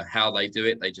how they do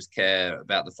it. They just care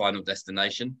about the final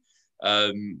destination,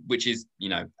 which is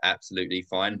absolutely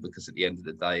fine, because at the end of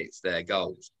the day it's their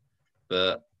goals.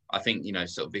 But I think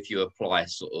sort of if you apply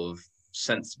sort of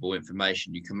sensible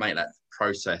information, you can make that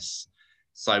process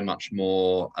so much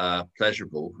more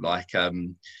pleasurable. Like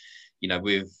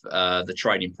with the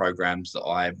training programs that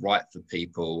I write for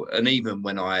people, and even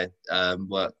when I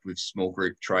work with small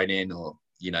group training, or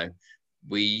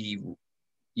we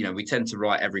tend to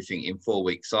write everything in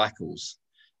 4-week cycles,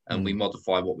 and we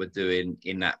modify what we're doing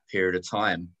in that period of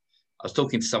time. I was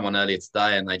talking to someone earlier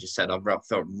today, and they just said, I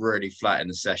felt really flat in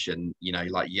the session.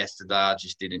 Like yesterday, I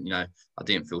just didn't, I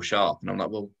didn't feel sharp. And I'm like,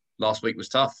 well, last week was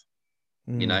tough.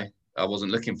 I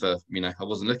wasn't looking for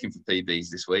PBs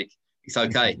this week. It's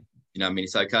okay.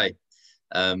 It's okay.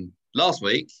 Last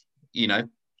week,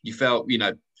 you felt,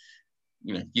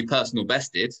 you personal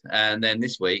bested, and then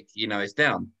this week, it's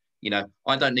down.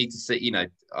 I don't need to see,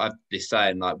 I'm just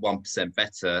saying like 1%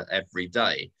 better every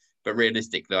day, but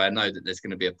realistically, I know that there's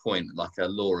going to be a point, like a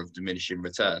law of diminishing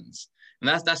returns. And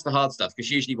that's the hard stuff,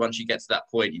 because usually once you get to that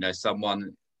point,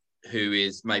 someone who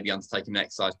is maybe undertaking an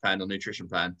exercise plan or nutrition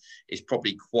plan is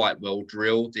probably quite well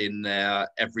drilled in their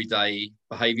everyday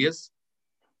behaviors.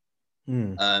 So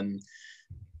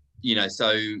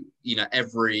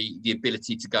the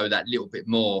ability to go that little bit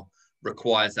more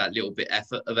requires that little bit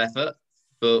of effort.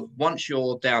 But once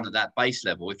you're down at that base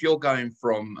level, if you're going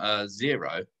from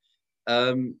 0,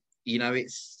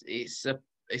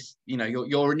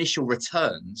 your initial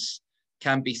returns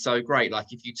can be so great.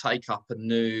 Like if you take up a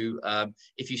new,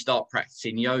 if you start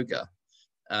practicing yoga,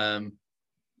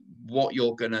 what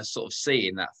you're going to sort of see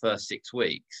in that first 6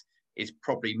 weeks is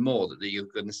probably more that you're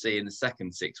going to see in the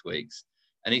second 6 weeks.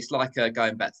 And it's like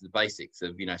going back to the basics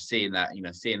of, seeing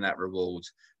that reward,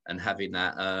 and having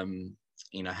that,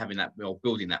 or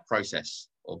building that process,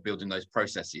 or building those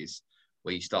processes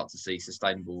where you start to see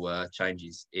sustainable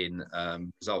changes in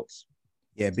results.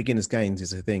 Yeah, beginners gains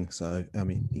is a thing. So I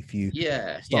mean, if you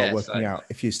start Yeah. working So out,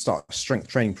 if you start a strength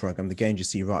training program, the gains you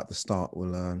see right at the start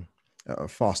will at a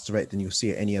faster rate than you'll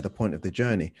see at any other point of the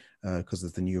journey because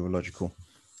of the neurological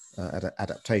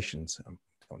adaptations. I don't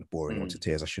want to bore anyone to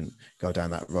tears. I shouldn't go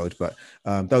down that road, but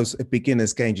those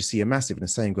beginners gains you see are massive, and the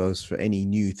same goes for any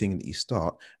new thing that you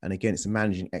start. And again, it's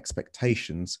managing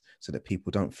expectations so that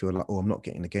people don't feel like, oh, I'm not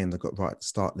getting the gain I got right at the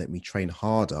start, let me train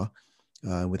harder.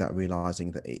 Without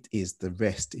realizing that it is the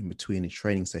rest in between the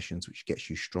training sessions which gets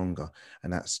you stronger.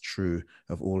 And that's true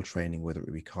of all training, whether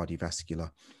it be cardiovascular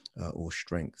or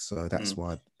strength. So that's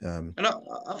why. And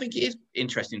I think it is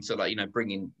interesting to, like,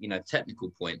 bringing, technical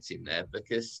points in there,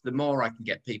 because the more I can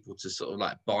get people to sort of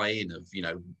like buy in of,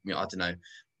 I don't know,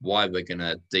 why we're going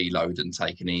to deload and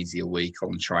take an easier week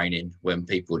on training, when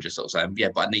people just sort of saying, yeah,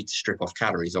 but I need to strip off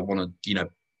calories. I want to,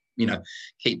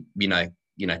 keep,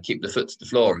 keep the foot to the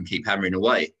floor and keep hammering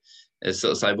away. As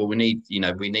sort of say, well, we need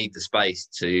the space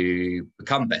to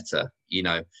become better,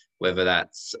 whether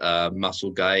that's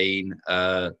muscle gain,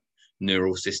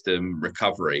 neural system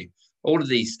recovery. All of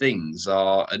these things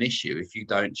are an issue if you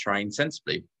don't train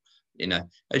sensibly.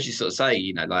 As you sort of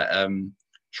say,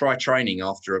 try training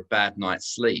after a bad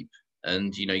night's sleep,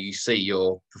 and you see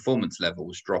your performance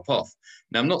levels drop off.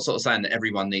 Now, I'm not sort of saying that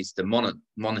everyone needs to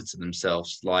monitor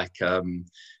themselves like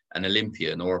an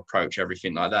Olympian, or approach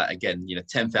everything like that. Again,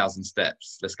 10,000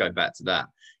 steps, let's go back to that,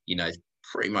 it's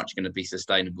pretty much going to be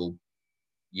sustainable,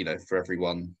 for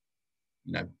everyone,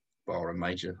 bar a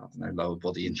major, I don't know, lower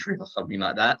body injury or something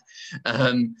like that.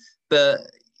 But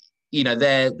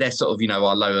they're sort of,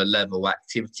 our lower level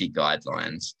activity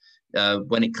guidelines.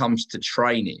 When it comes to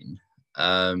training,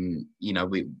 there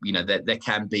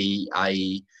can be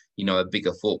a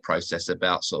bigger thought process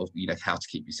about sort of, how to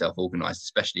keep yourself organized,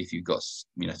 especially if you've got,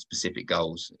 specific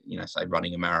goals, say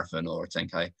running a marathon or a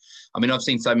 10K. I mean, I've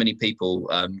seen so many people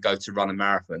go to run a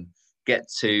marathon, get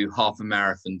to half a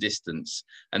marathon distance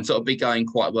and sort of be going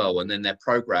quite well, and then their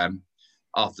program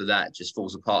after that just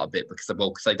falls apart a bit because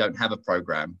they don't have a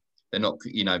program. They're not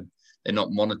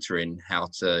monitoring how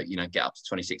to get up to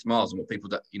 26 miles. And what people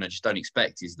just don't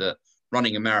expect is that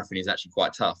running a marathon is actually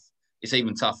quite tough. It's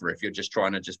even tougher if you're just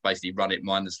trying to just basically run it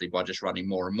mindlessly by just running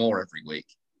more and more every week.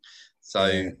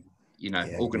 So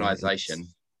organization.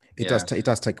 It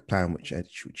does take a plan which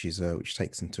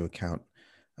takes into account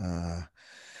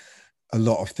a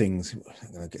lot of things. I'm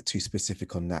not going to get too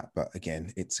specific on that, but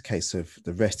again, it's a case of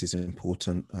the rest is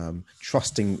important.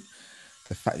 Trusting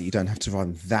the fact that you don't have to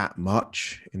run that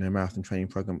much in a marathon training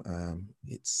program.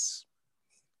 It's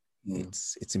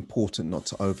important not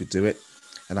to overdo it,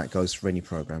 and that goes for any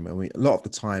program. I mean, a lot of the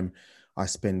time I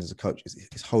spend as a coach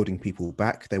is holding people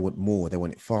back. They want more, they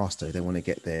want it faster, they want to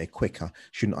get there quicker.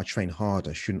 Shouldn't I train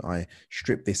harder? Shouldn't I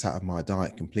strip this out of my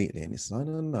diet completely? And it's like,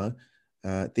 no,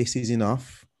 this is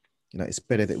enough. It's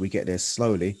better that we get there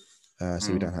slowly,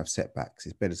 so we don't have setbacks.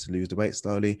 It's better to lose the weight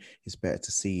slowly. It's better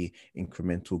to see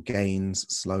incremental gains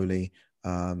slowly.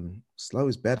 Slow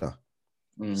is better.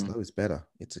 Slow is better.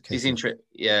 It's a case.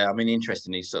 I mean,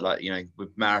 interestingly, sort of like,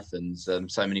 with marathons,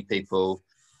 so many people,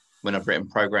 when I've written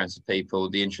programs for people,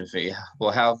 the interesting,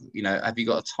 well, how, have you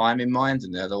got a time in mind?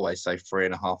 And they'll always say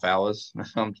 3.5 hours.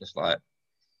 I'm just like,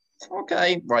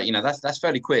 okay, right, that's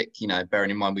fairly quick, bearing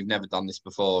in mind we've never done this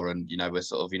before, and we're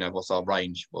sort of, what's our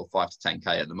range? Well, 5 to 10K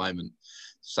at the moment.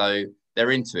 So they're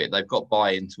into it, they've got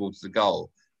buy-in towards the goal,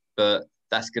 but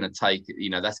that's going to take,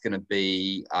 that's going to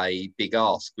be a big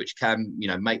ask, which can,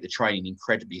 make the training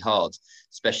incredibly hard,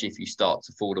 especially if you start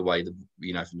to fall away from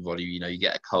the body. You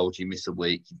get a cold, you miss a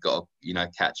week, you've got to,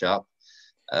 catch up.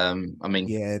 I mean,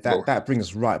 that brings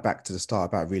us right back to the start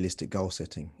about realistic goal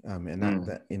setting, and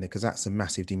that because that's a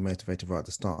massive demotivator right at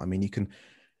the start. I mean, you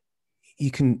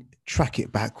can track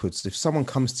it backwards. If someone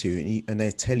comes to you and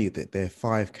they tell you that their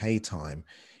 5K time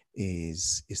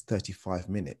is 35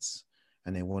 minutes,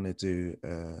 and they want to do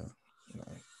a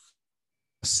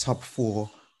sub-4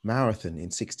 marathon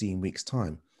in 16 weeks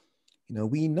time,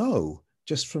 we know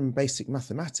just from basic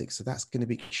mathematics that that's going to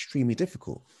be extremely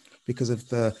difficult, because of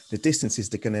the distances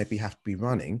they're going to have to be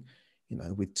running,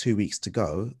 with 2 weeks to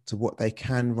go, to what they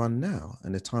can run now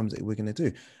and the times that we're going to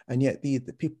do. And yet the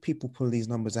people pull these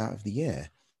numbers out of the air.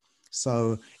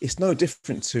 So it's no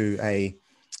different to a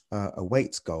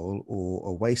weights goal or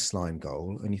a waistline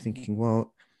goal. And you're thinking,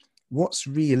 well, what's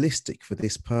realistic for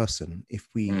this person if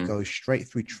we go straight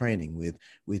through training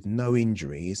with no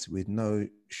injuries, with no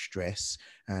stress,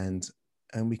 and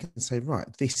we can say, right,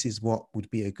 this is what would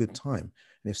be a good time.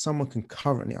 And if someone can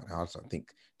currently, I don't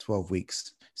think 12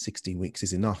 weeks, 16 weeks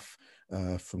is enough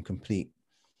from complete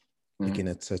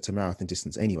beginner to marathon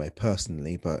distance anyway,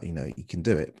 personally, but you know, you can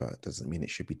do it, but it doesn't mean it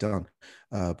should be done.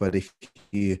 But if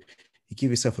you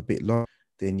give yourself a bit long,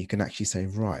 then you can actually say,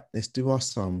 right, let's do our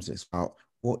sums. It's about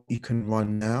what you can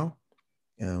run now,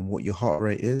 what your heart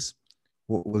rate is,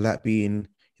 what will that be in,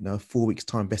 you know, 4 weeks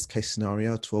time, best case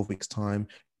scenario, 12 weeks time,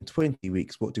 20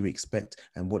 weeks, what do we expect,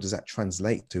 and what does that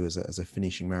translate to as a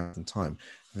finishing marathon time?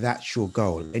 That's your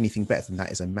goal. Anything better than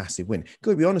that is a massive win.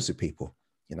 Got to be honest with people,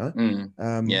 you know.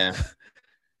 Yeah,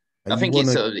 I You think want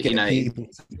it's to sort of, you get know, people.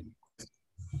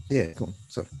 Yeah, go on.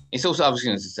 So it's also, I was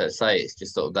going to say, it's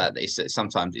just sort of that it's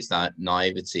sometimes it's that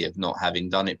naivety of not having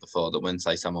done it before, that when,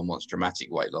 say, someone wants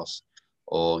dramatic weight loss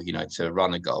or, you know, to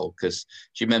run a goal. Because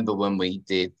do you remember when we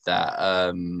did that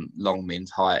Longmynd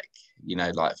hike, you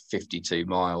know, like 52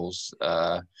 miles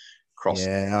cross,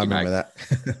 yeah, I you know, remember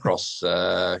that. cross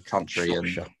country, and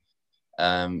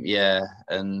Shropshire. yeah,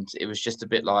 and it was just a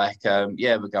bit like,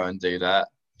 yeah, we'll go and do that.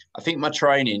 I think my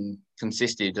training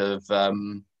consisted of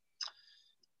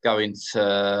going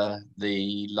to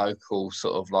the local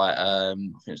sort of like, I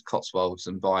think it's Cotswolds,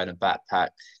 and buying a backpack,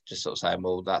 just sort of saying,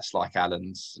 well, that's like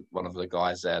Alan's, one of the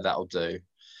guys there, that'll do.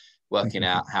 Working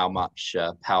out how much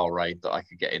Powerade that I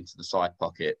could get into the side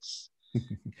pockets.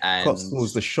 And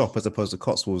Cotswolds the shop as opposed to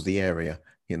Cotswolds the area.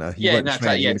 You know, you yeah, weren't no,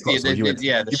 training yeah, in the Cotswolds.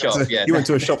 the shop, yeah. You went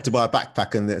to a shop to buy a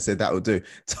backpack and they said that would do,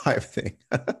 type thing.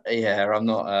 Yeah, I'm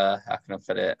not. How can I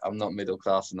put it? I'm not middle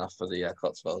class enough for the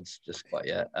Cotswolds just quite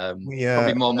yet.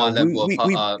 Probably more my level of we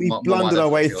more my blundered our level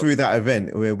of way skill. through that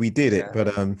event where we did it, Yeah.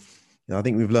 but you know, I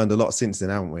think we've learned a lot since then,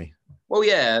 haven't we? Well,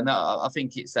 yeah, no, I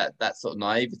think it's that sort of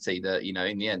naivety that, you know,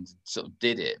 in the end sort of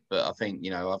did it. But I think,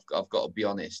 you know, I've got to be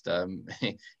honest.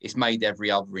 It's made every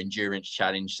other endurance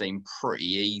challenge seem pretty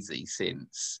easy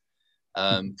since,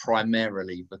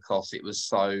 primarily because it was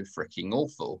so freaking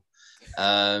awful.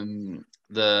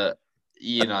 The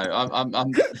you know,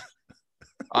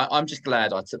 I'm just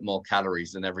glad I took more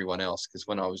calories than everyone else, because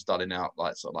when I was dialing out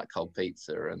like sort of like cold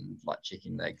pizza and like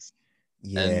chicken legs.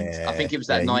 And I think Yeah, it was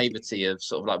that yeah. naivety of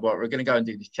sort of like, well, we're going to go and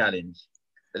do this challenge.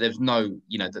 But there's no,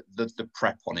 you know, the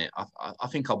prep on it. I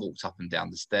think I walked up and down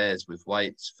the stairs with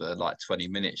weights for like 20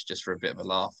 minutes just for a bit of a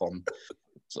laugh on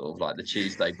sort of like the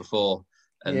Tuesday before.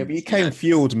 And, Yeah, but you you came know,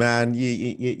 fueled, man.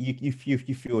 You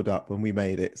fueled up when we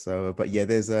made it. So, but yeah,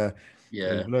 there's yeah,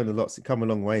 yeah. we've learned a lot. It's come a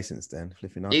long way since then.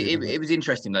 Flipping, I did. It was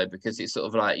interesting though, because it's sort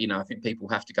of like, you know, I think people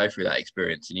have to go through that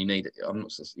experience, and you need, I'm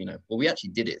not, you know, well, we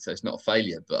actually did it, so it's not a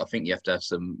failure, but I think you have to have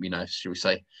some, you know, should we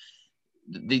say,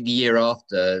 the year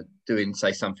after doing,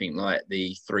 say, something like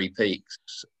the Three Peaks,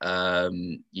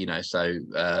 you know, so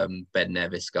Ben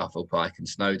Nevis, Garfield Pike, and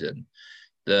Snowdon,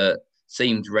 that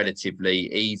seemed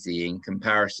relatively easy in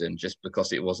comparison, just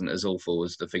because it wasn't as awful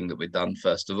as the thing that we'd done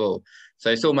first of all. So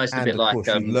it's almost a And bit of like, course,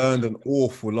 you learned an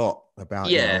awful lot about,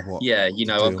 you know, yeah, yeah, you what to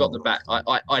know, do I've and got the what back. not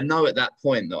to do. I know at that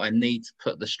point that I need to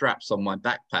put the straps on my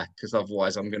backpack, because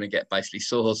otherwise I'm going to get basically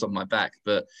sores on my back.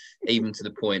 But even to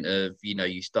the point of, you know,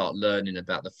 you start learning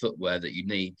about the footwear that you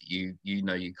need. You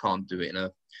know, you can't do it in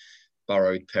a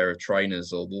borrowed pair of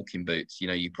trainers or walking boots. You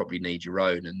know, you probably need your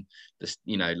own. And this,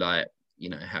 you know, like, you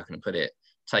know, how can I put it?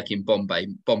 Taking Bombay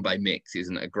mix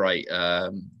isn't a great,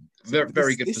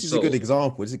 very good for This is a good sores.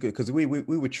 example. This is good because we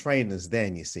were trainers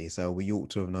then, you see, so we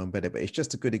ought to have known better. But it's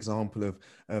just a good example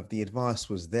of the advice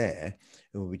was there,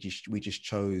 and we just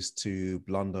chose to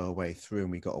blunder our way through, and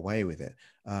we got away with it.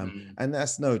 And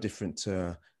that's no different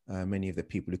to many of the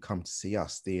people who come to see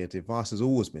us. The advice has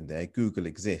always been there. Google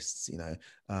exists, you know,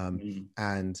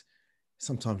 and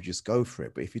sometimes you just go for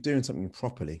it. But if you're doing something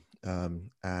properly,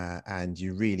 and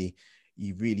you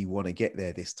really want to get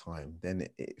there this time, then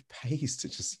it pays to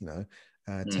just, you know,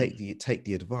 take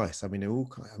the advice. I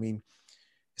mean,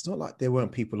 it's not like there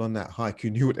weren't people on that hike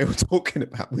who knew what they were talking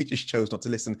about. We just chose not to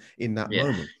listen in that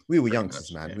moment. We were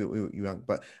youngsters, man. We were young,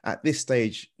 but at this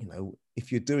stage, you know,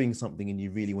 if you're doing something and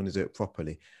you really want to do it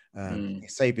properly, you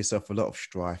save yourself a lot of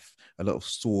strife, a lot of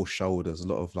sore shoulders, a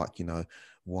lot of, like, you know,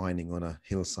 whining on a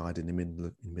hillside in the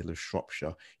middle of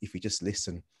Shropshire, if you just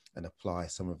listen and apply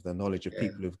some of the knowledge of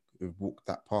people who've walked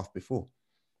that path before.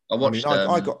 I watched.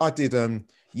 I did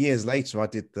years later. I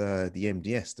did the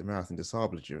MDS, the Marathon des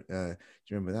Sables. Do you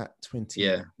remember that?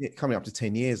 Coming up to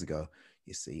 10 years ago.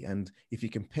 You see, and if you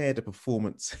compare the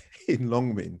performance in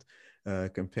Longmynd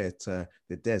compared to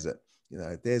the desert, you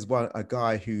know, there's a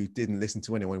guy who didn't listen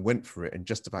to anyone, went for it, and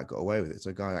just about got away with it.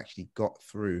 So a guy actually got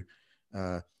through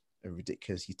a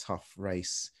ridiculously tough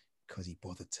race because he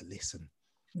bothered to listen.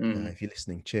 If you're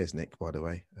listening, cheers, Nick, by the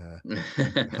way.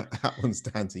 That one's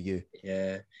down to you.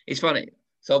 Yeah, it's funny.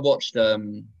 So I watched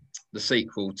the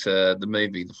sequel to the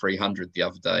movie The 300 the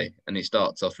other day, and it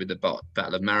starts off with the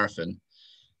Battle of Marathon.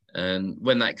 And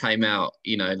when that came out,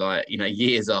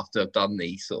 years after I've done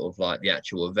the sort of like the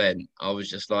actual event, I was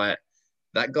just like,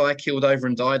 that guy killed over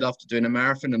and died after doing a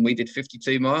marathon, and we did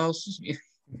 52 miles.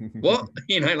 What?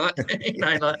 Like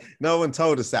no one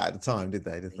told us that at the time, did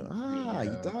they? They thought, yeah.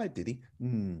 you died, did he?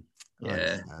 Yeah. I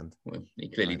understand. Well, he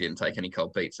clearly didn't take any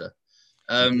cold pizza.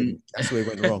 That's where it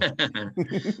went wrong.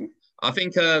 I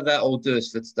think that'll do us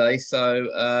for today. So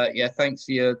thanks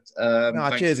for your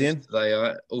cheers, Ian. Today. All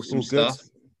right. Awesome stuff.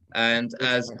 And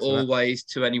as always,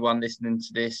 to anyone listening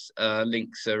to this,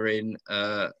 links are in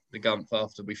the Gump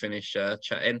after we finish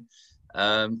chatting.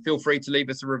 Feel free to leave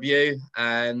us a review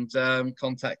and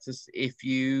contact us if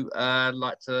you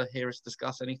like to hear us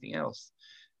discuss anything else.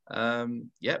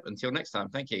 Until next time,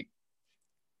 thank you.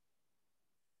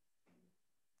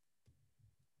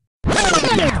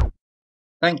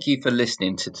 Thank you for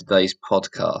listening to today's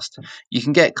podcast. You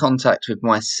can get in contact with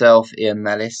myself, Ian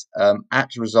Mellis,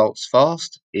 at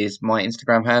ResultsFast is my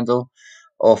Instagram handle,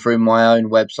 or through my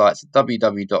own websites at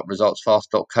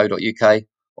www.resultsfast.co.uk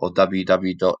or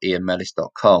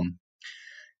www.ianmellis.com.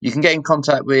 You can get in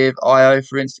contact with IO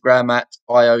through Instagram at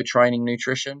IO Training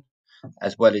Nutrition,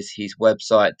 as well as his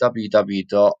website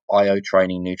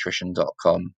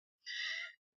www.iotrainingnutrition.com.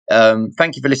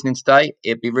 Thank you for listening today.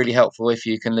 It'd be really helpful if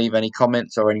you can leave any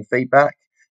comments or any feedback.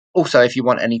 Also, if you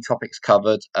want any topics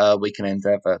covered, we can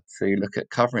endeavour to look at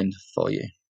covering for you.